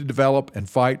 we need to develop and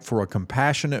fight for a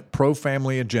compassionate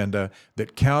pro-family agenda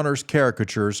that counters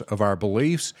caricatures of our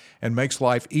beliefs and makes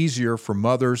life easier for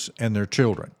mothers and their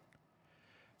children.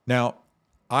 Now,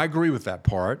 I agree with that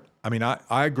part. I mean, I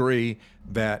agree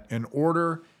that in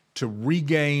order to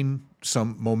regain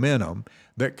some momentum,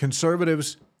 that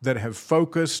conservatives that have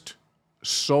focused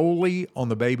solely on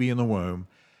the baby in the womb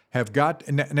have got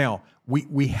 – now,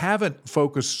 we haven't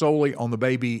focused solely on the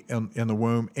baby in the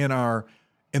womb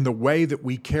in the way that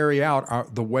we carry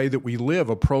out the way that we live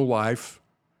a pro-life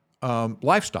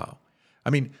lifestyle. I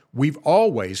mean, we've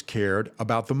always cared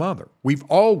about the mother. We've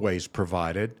always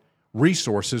provided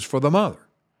resources for the mother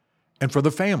and for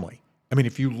the family. I mean,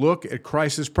 if you look at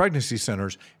crisis pregnancy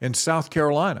centers in South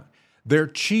Carolina, they're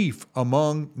chief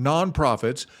among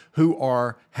nonprofits who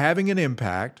are having an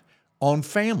impact on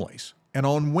families and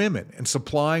on women and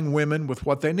supplying women with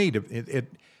what they need.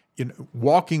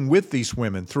 Walking with these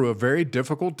women through a very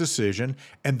difficult decision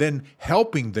and then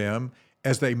helping them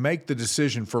as they make the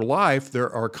decision for life.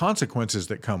 There are consequences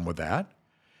that come with that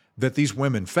these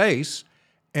women face.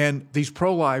 And these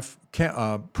pro-life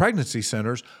pregnancy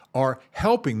centers are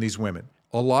helping these women.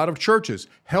 A lot of churches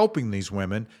helping these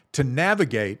women to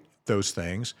navigate those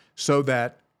things so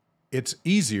that it's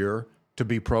easier to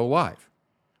be pro-life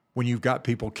when you've got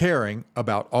people caring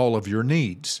about all of your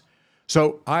needs.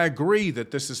 So I agree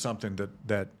that this is something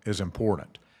that is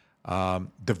important.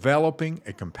 Developing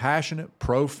a compassionate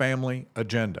pro-family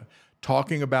agenda,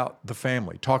 talking about the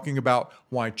family, talking about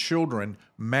why children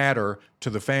matter to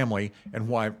the family and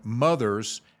why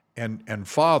mothers and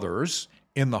fathers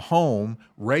in the home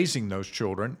raising those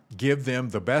children give them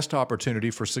the best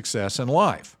opportunity for success in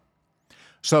life.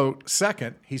 So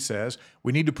second, he says,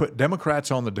 we need to put Democrats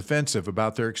on the defensive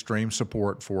about their extreme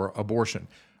support for abortion.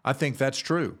 I think that's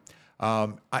true.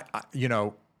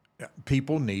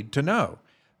 People need to know.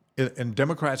 And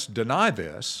Democrats deny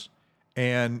this,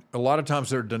 and a lot of times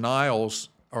their denials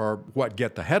are what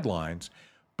get the headlines.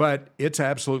 But it's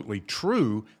absolutely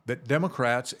true that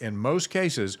Democrats, in most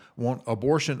cases, want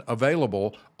abortion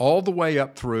available all the way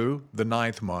up through the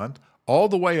 9th month, all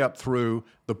the way up through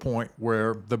the point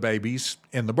where the baby's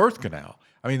in the birth canal.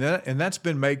 I mean, and that's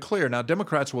been made clear. Now,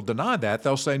 Democrats will deny that.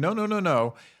 They'll say,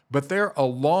 no. But they're a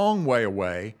long way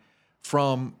away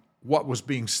from what was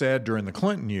being said during the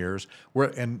Clinton years,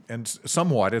 and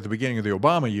somewhat at the beginning of the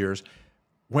Obama years,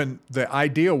 when the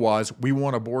idea was we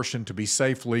want abortion to be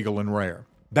safe, legal, and rare.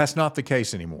 That's not the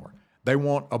case anymore. They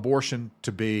want abortion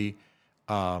to be,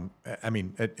 the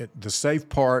safe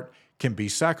part can be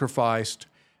sacrificed.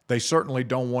 They certainly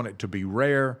don't want it to be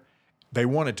rare. They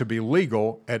want it to be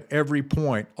legal at every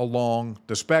point along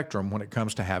the spectrum when it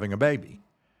comes to having a baby.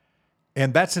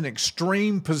 And that's an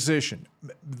extreme position.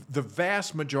 The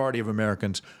vast majority of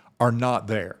Americans are not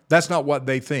there. That's not what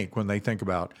they think when they think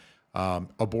about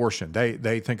abortion.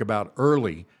 They think about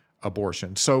early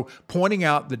abortion. So pointing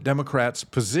out the Democrats'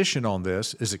 position on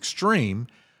this is extreme,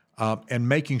 and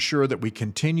making sure that we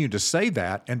continue to say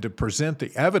that and to present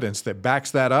the evidence that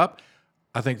backs that up,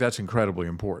 I think that's incredibly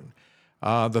important.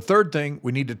 The third thing,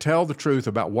 we need to tell the truth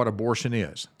about what abortion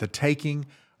is, the taking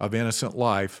of innocent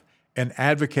life, and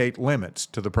advocate limits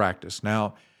to the practice.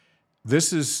 Now,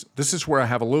 this is where I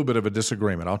have a little bit of a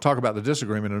disagreement. I'll talk about the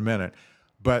disagreement in a minute,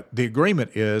 but the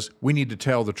agreement is we need to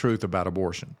tell the truth about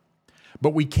abortion.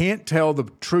 But we can't tell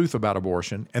the truth about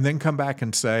abortion and then come back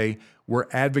and say we're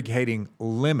advocating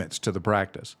limits to the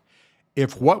practice.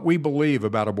 If what we believe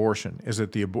about abortion is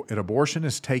that an abortion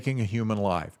is taking a human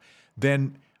life,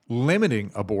 then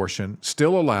limiting abortion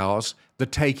still allows the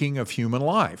taking of human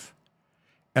life.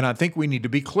 And I think we need to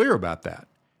be clear about that.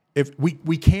 If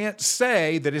we can't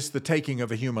say that it's the taking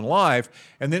of a human life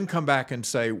and then come back and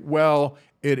say, well,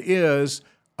 it is,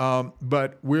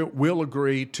 but we'll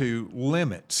agree to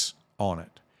limits on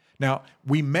it. Now,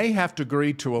 we may have to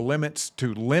agree to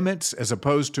limits as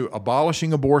opposed to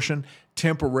abolishing abortion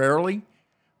temporarily,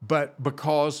 but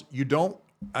because you don't,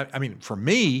 for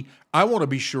me, I want to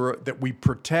be sure that we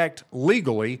protect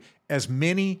legally as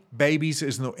many babies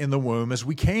in the womb as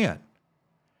we can.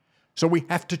 So we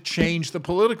have to change the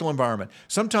political environment.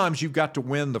 Sometimes you've got to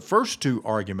win the first two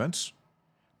arguments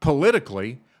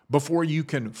politically before you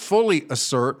can fully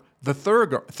assert the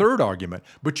third argument.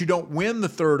 But you don't win the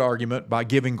third argument by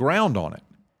giving ground on it.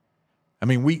 I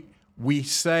mean, we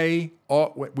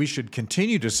should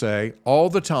continue to say all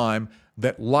the time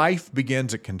that life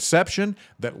begins at conception,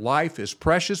 that life is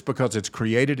precious because it's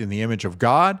created in the image of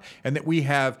God, and that we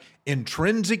have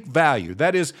intrinsic value.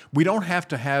 That is, we don't have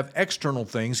to have external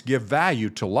things give value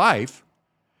to life,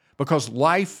 because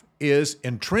life is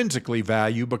intrinsically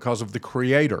value because of the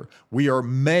Creator. We are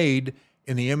made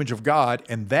in the image of God,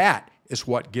 and that is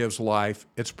what gives life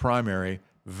its primary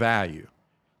value,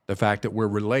 the fact that we're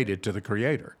related to the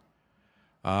Creator.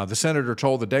 The senator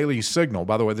told the Daily Signal,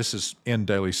 by the way, this is in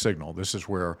Daily Signal. This is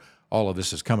where all of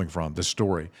this is coming from, this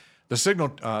story. The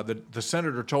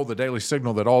senator told the Daily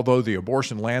Signal that although the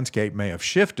abortion landscape may have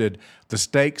shifted, the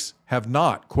stakes have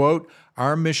not. Quote,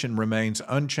 "Our mission remains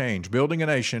unchanged, building a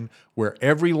nation where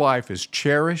every life is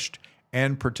cherished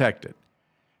and protected."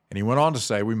 And he went on to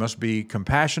say, "We must be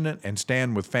compassionate and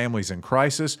stand with families in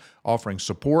crisis, offering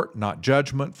support, not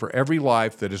judgment, for every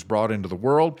life that is brought into the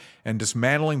world and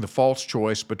dismantling the false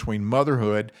choice between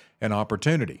motherhood and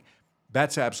opportunity."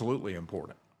 That's absolutely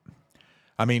important.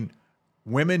 I mean,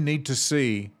 women need to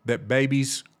see that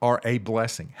babies are a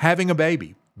blessing. Having a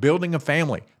baby, building a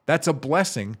family, that's a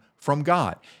blessing from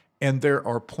God. And there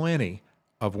are plenty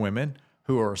of women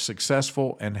who are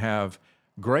successful and have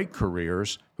great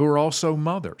careers who are also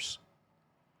mothers.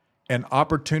 And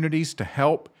opportunities to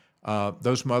help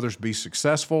those mothers be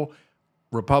successful,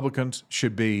 Republicans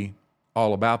should be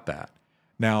all about that.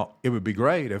 Now, it would be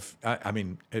great if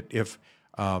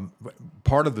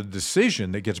part of the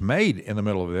decision that gets made in the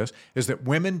middle of this is that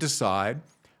women decide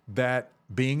that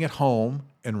being at home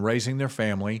and raising their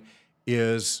family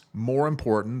is more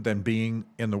important than being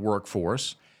in the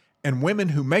workforce. And women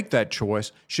who make that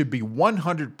choice should be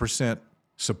 100%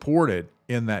 supported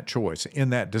in that choice,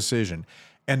 in that decision,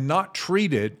 and not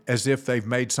treated as if they've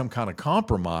made some kind of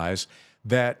compromise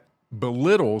that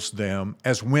belittles them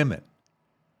as women.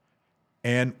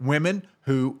 And women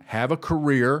who have a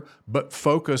career but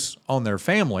focus on their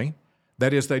family,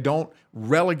 that is, they don't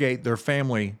relegate their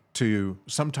family to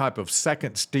some type of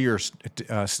second tier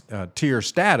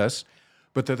status,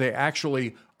 but that they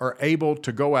actually are able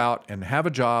to go out and have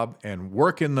a job and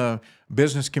work in the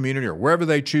business community or wherever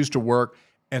they choose to work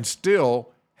and still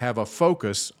have a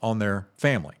focus on their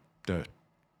family, to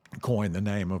coin the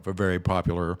name of a very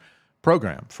popular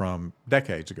program from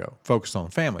decades ago, Focused on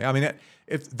Family. I mean,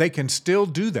 if they can still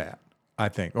do that, I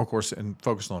think, of course, and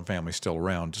Focused on Family is still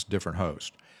around, just different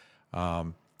host.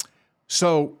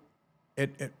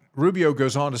 Rubio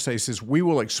goes on to say, he says, "We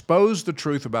will expose the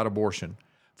truth about abortion,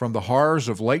 from the horrors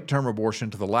of late-term abortion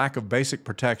to the lack of basic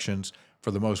protections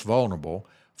for the most vulnerable.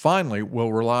 Finally,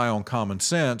 we'll rely on common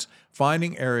sense,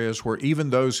 finding areas where even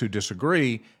those who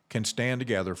disagree can stand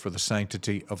together for the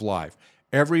sanctity of life.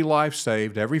 Every life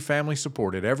saved, every family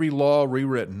supported, every law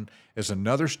rewritten is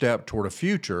another step toward a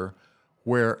future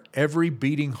where every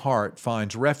beating heart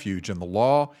finds refuge in the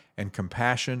law and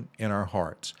compassion in our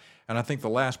hearts." And I think the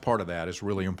last part of that is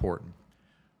really important.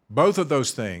 Both of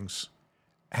those things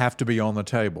have to be on the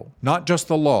table, not just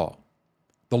the law.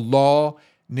 The law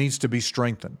needs to be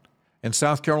strengthened. In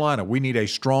South Carolina, we need a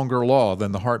stronger law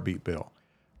than the heartbeat bill.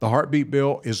 The heartbeat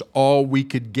bill is all we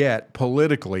could get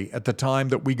politically at the time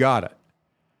that we got it.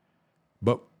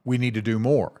 But we need to do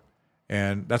more.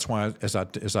 And that's why, as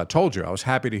I told you, I was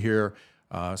happy to hear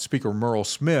Speaker Merle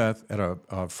Smith at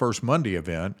a First Monday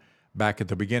event back at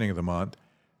the beginning of the month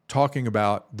talking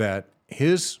about that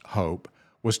his hope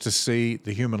was to see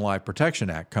the Human Life Protection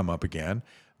Act come up again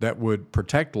that would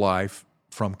protect life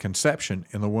from conception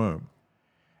in the womb.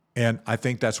 And I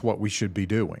think that's what we should be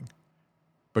doing,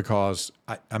 because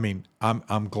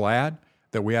I'm glad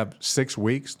that we have 6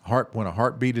 weeks when a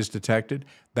heartbeat is detected.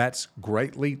 That's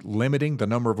greatly limiting the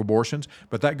number of abortions.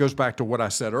 But that goes back to what I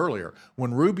said earlier.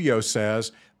 When Rubio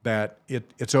says that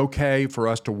it's okay for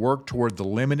us to work toward the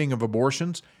limiting of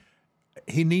abortions,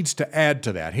 he needs to add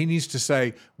to that. He needs to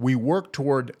say we work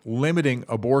toward limiting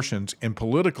abortions in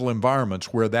political environments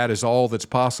where that is all that's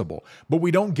possible. But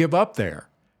we don't give up there.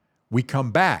 We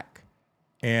come back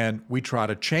and we try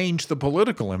to change the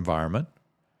political environment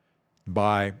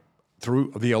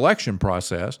through the election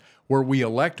process, where we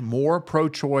elect more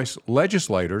pro-choice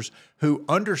legislators who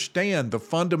understand the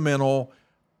fundamental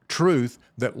truth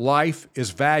that life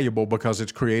is valuable because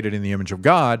it's created in the image of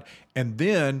God, and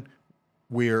then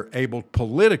we're able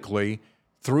politically,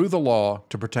 through the law,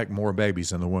 to protect more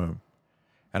babies in the womb.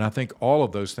 And I think all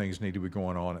of those things need to be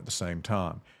going on at the same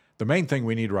time. The main thing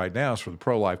we need right now is for the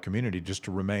pro-life community just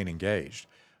to remain engaged,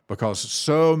 because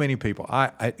so many people,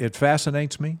 it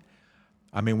fascinates me.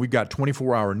 I mean, we've got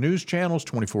 24-hour news channels,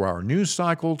 24-hour news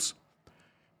cycles,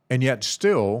 and yet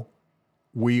still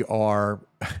we are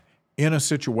in a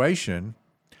situation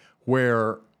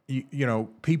where,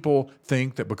 people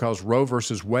think that because Roe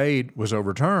versus Wade was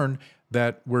overturned,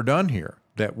 that we're done here,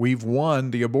 that we've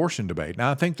won the abortion debate.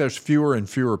 Now, I think there's fewer and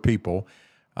fewer people.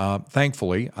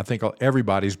 Thankfully, I think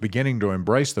everybody's beginning to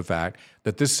embrace the fact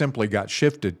that this simply got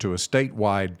shifted to a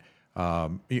statewide,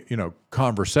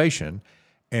 conversation,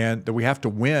 and that we have to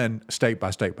win state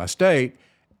by state by state,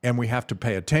 and we have to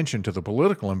pay attention to the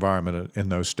political environment in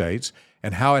those states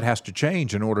and how it has to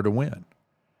change in order to win.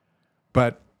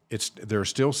 But there are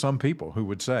still some people who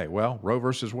would say, well, Roe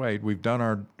versus Wade, we've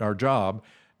done our job.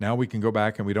 Now we can go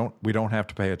back and we don't have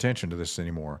to pay attention to this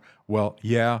anymore. Well,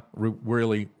 yeah,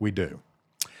 really we do.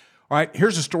 All right,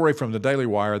 here's a story from the Daily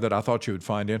Wire that I thought you would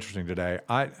find interesting today.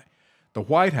 The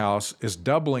White House is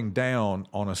doubling down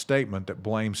on a statement that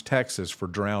blames Texas for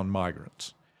drowned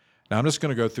migrants. Now, I'm just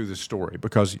going to go through this story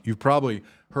because you've probably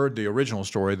heard the original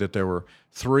story that there were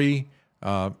 3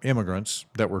 immigrants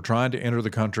that were trying to enter the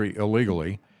country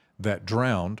illegally that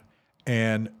drowned,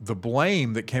 and the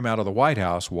blame that came out of the White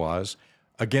House was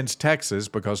against Texas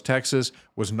because Texas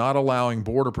was not allowing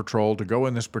Border Patrol to go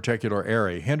in this particular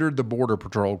area, hindered the Border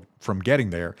Patrol from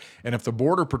getting there. And if the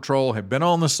Border Patrol had been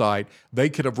on the site, they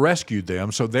could have rescued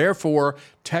them. So therefore,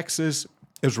 Texas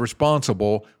is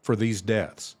responsible for these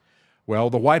deaths. Well,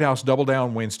 the White House doubled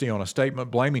down Wednesday on a statement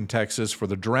blaming Texas for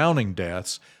the drowning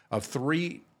deaths of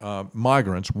 3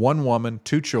 migrants, 1 woman,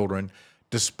 2 children,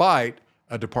 despite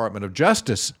a Department of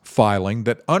Justice filing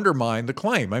that undermined the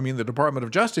claim. I mean, the Department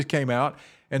of Justice came out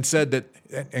and said that,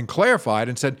 and clarified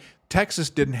and said Texas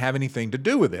didn't have anything to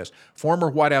do with this. Former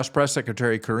White House Press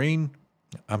Secretary current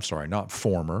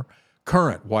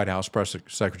White House Press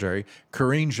Secretary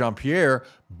Karine Jean-Pierre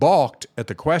balked at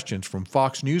the questions from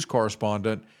Fox News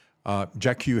correspondent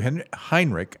Jacques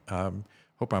Heinrich,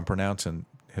 hope I'm pronouncing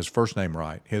his first name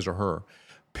right, his or her,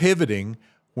 pivoting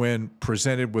when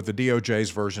presented with the DOJ's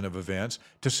version of events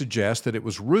to suggest that it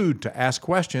was rude to ask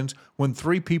questions when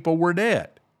 3 people were dead.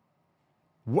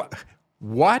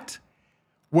 What?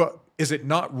 Well, is it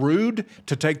not rude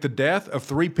to take the death of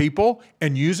 3 people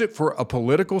and use it for a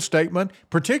political statement,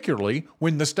 particularly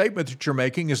when the statement that you're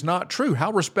making is not true?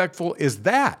 How respectful is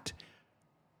that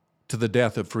to the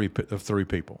death of 3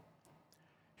 people?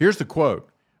 Here's the quote.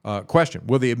 Question,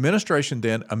 will the administration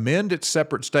then amend its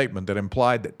separate statement that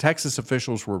implied that Texas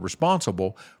officials were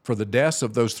responsible for the deaths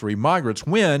of those 3 migrants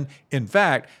when, in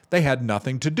fact, they had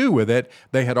nothing to do with it?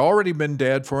 They had already been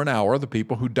dead for an hour, the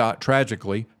people who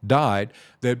tragically died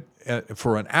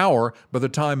for an hour by the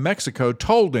time Mexico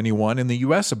told anyone in the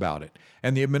U.S. about it.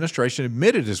 And the administration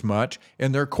admitted as much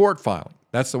in their court filing.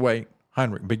 That's the way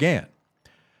Heinrich began.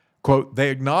 Quote, they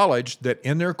acknowledged that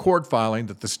in their court filing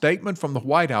that the statement from the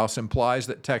White House implies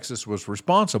that Texas was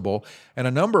responsible, and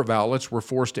a number of outlets were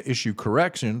forced to issue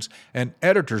corrections and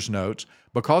editor's notes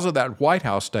because of that White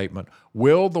House statement.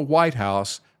 Will the White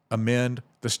House amend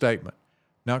the statement?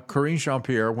 Now, Karine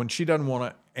Jean-Pierre, when she doesn't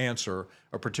want to answer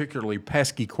a particularly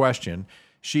pesky question,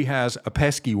 she has a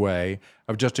pesky way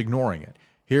of just ignoring it.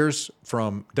 Here's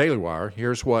from Daily Wire.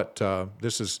 Here's what,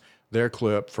 this is their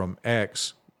clip from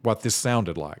X, what this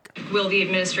sounded like. Will the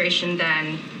administration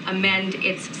then amend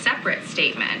its separate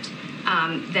statement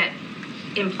that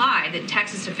implied that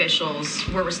Texas officials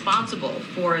were responsible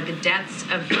for the deaths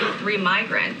of 3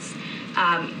 migrants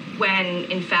when,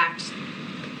 in fact,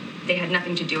 they had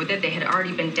nothing to do with it? They had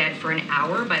already been dead for an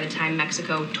hour by the time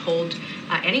Mexico told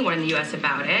anyone in the U.S.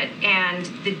 about it, and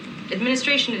the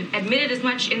administration admitted as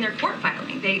much in their court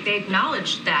filing. They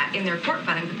acknowledged that in their court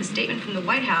filing, but the statement from the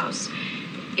White House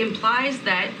implies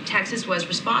that Texas was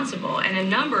responsible, and a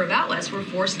number of outlets were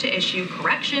forced to issue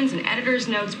corrections and editor's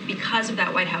notes because of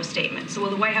that White House statement. So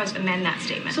will the White House amend that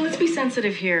statement? So let's be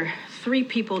sensitive here. 3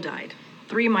 people died.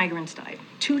 3 migrants died.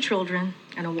 2 children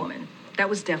and a woman. That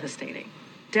was devastating.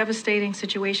 Devastating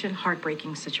situation,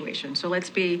 heartbreaking situation. So let's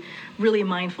be really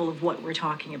mindful of what we're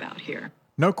talking about here.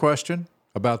 No question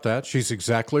about that. She's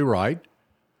exactly right.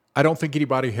 I don't think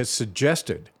anybody has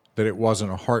suggested that it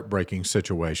wasn't a heartbreaking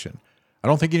situation. I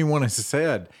don't think anyone has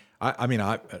said, I mean,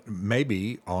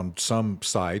 maybe on some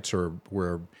sites or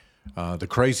where the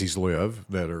crazies live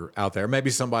that are out there, maybe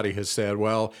somebody has said,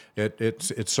 well,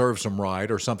 it serves them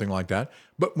right or something like that.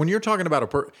 But when you're talking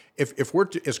about if we're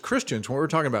as Christians, when we're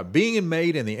talking about being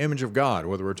made in the image of God,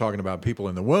 whether we're talking about people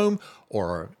in the womb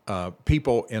or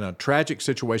people in a tragic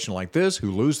situation like this who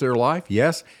lose their life,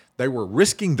 yes, they were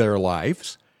risking their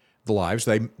lives.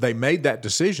 They made that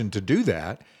decision to do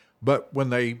that, but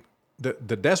when the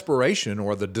desperation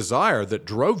or the desire that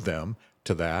drove them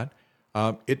to that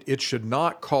it should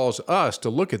not cause us to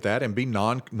look at that and be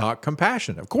not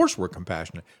compassionate. Of course we're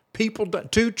compassionate. People,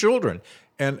 2 children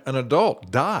and an adult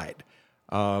died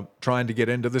trying to get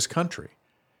into this country.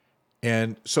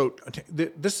 And so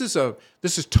this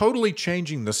is totally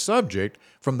changing the subject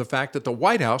from the fact that the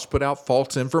White House put out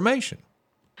false information.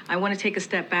 I want to take a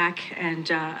step back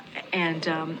and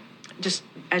just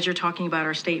as you're talking about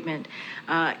our statement,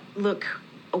 look,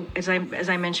 as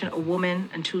I mentioned, a woman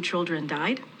and 2 children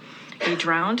died. They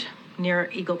drowned near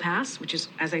Eagle Pass, which is,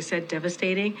 as I said,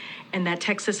 devastating, and that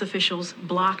Texas officials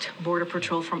blocked Border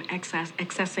Patrol from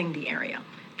accessing the area.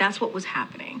 That's what was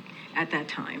happening at that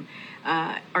time.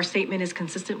 Our statement is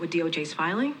consistent with DOJ's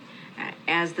filing.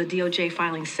 As the DOJ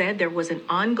filing said, there was an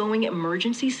ongoing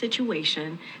emergency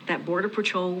situation that Border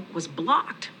Patrol was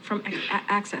blocked from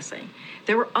accessing.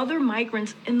 There were other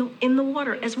migrants in the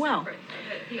water as well.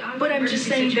 But I'm just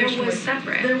saying there was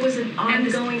separate. There was an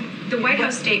ongoing. The White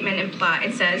House statement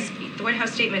the White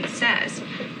House statement says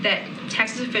that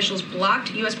Texas officials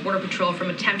blocked U.S. Border Patrol from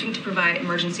attempting to provide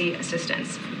emergency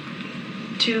assistance.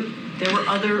 There were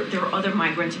other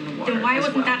migrants in the water. Then why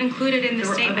wasn't that included in the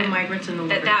statement? There were other migrants in the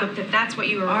water. That's what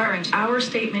you were referring to. Our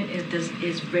statement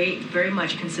is very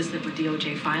much consistent with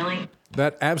DOJ filing.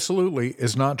 That absolutely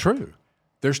is not true.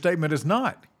 Their statement is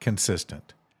not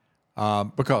consistent.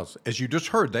 Because, as you just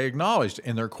heard, they acknowledged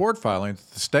in their court filing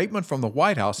that the statement from the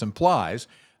White House implies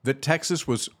that Texas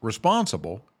was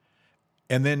responsible,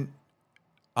 and then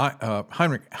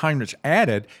Heinrich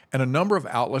added, and a number of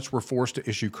outlets were forced to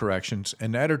issue corrections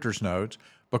and editor's notes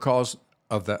because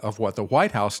of what the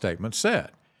White House statement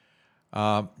said.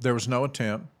 There was no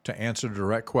attempt to answer the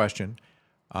direct question.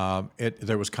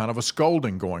 There was kind of a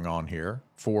scolding going on here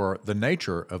for the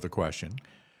nature of the question.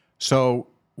 So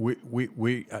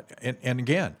and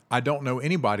again, I don't know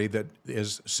anybody that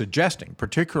is suggesting,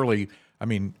 particularly,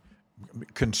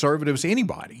 conservatives,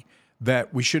 anybody,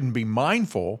 that we shouldn't be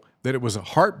mindful that it was a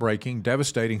heartbreaking,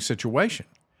 devastating situation.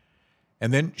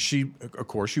 And then she, of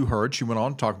course, you heard, she went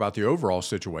on to talk about the overall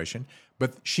situation,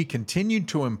 but she continued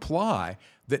to imply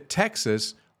that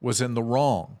Texas was in the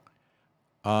wrong.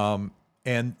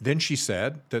 And then she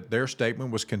said that their statement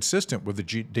was consistent with the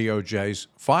DOJ's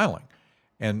filing.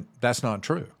 And that's not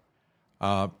true.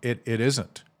 It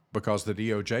isn't, because the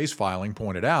DOJ's filing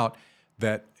pointed out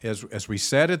that, as we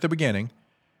said at the beginning,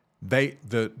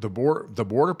 the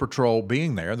Border Patrol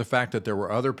being there, the fact that there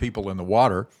were other people in the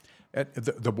water,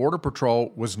 the Border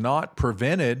Patrol was not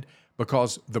prevented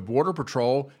because the Border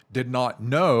Patrol did not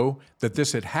know that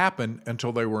this had happened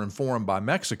until they were informed by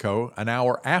Mexico an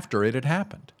hour after it had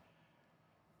happened.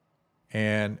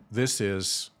 And this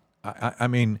is,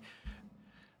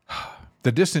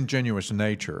 the disingenuous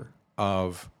nature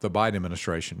of the Biden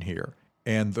administration here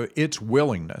and its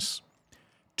willingness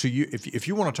to, if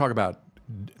you want to talk about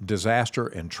disaster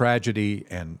and tragedy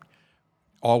and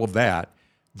all of that,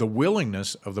 the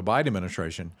willingness of the Biden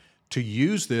administration to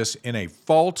use this in a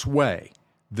false way,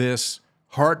 this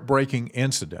heartbreaking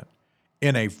incident,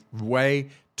 in a way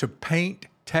to paint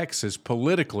Texas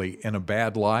politically in a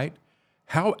bad light.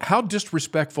 How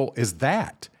disrespectful is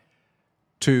that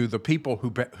to the people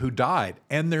who died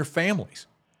and their families?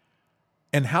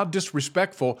 And how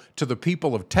disrespectful to the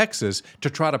people of Texas to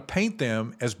try to paint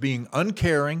them as being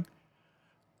uncaring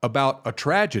about a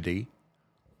tragedy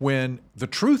when the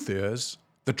truth is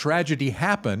the tragedy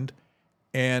happened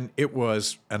and it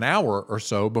was an hour or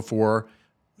so before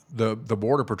the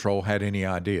Border Patrol had any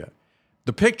idea.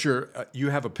 The picture, you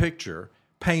have a picture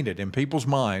painted in people's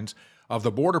minds of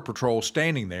the Border Patrol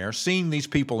standing there, seeing these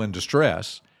people in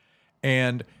distress,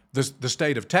 and the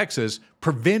state of Texas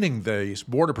preventing these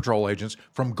Border Patrol agents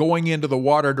from going into the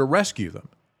water to rescue them.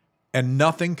 And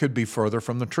nothing could be further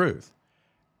from the truth.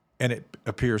 And it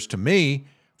appears to me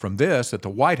from this that the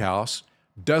White House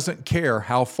doesn't care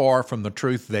how far from the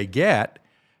truth they get,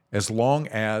 as long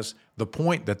as the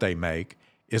point that they make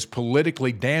is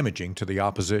politically damaging to the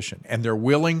opposition. And they're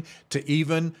willing to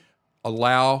even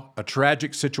allow a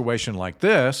tragic situation like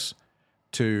this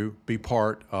to be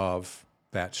part of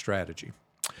that strategy.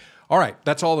 All right,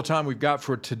 that's all the time we've got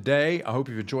for today. I hope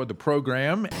you've enjoyed the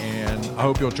program, and I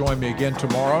hope you'll join me again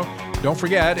tomorrow. Don't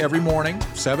forget, every morning,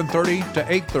 7:30 to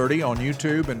 8:30 on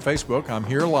YouTube and Facebook, I'm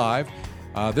here live.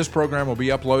 This program will be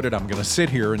uploaded. I'm going to sit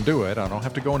here and do it. I don't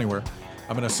have to go anywhere.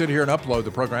 I'm going to sit here and upload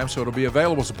the program, so it'll be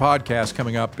available as a podcast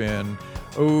coming up in,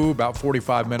 about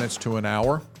 45 minutes to an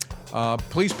hour.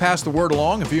 Please pass the word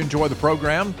along if you enjoy the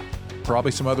program.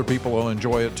 Probably some other people will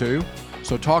enjoy it too.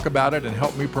 So talk about it and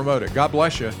help me promote it. God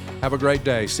bless you. Have a great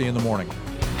day. See you in the morning.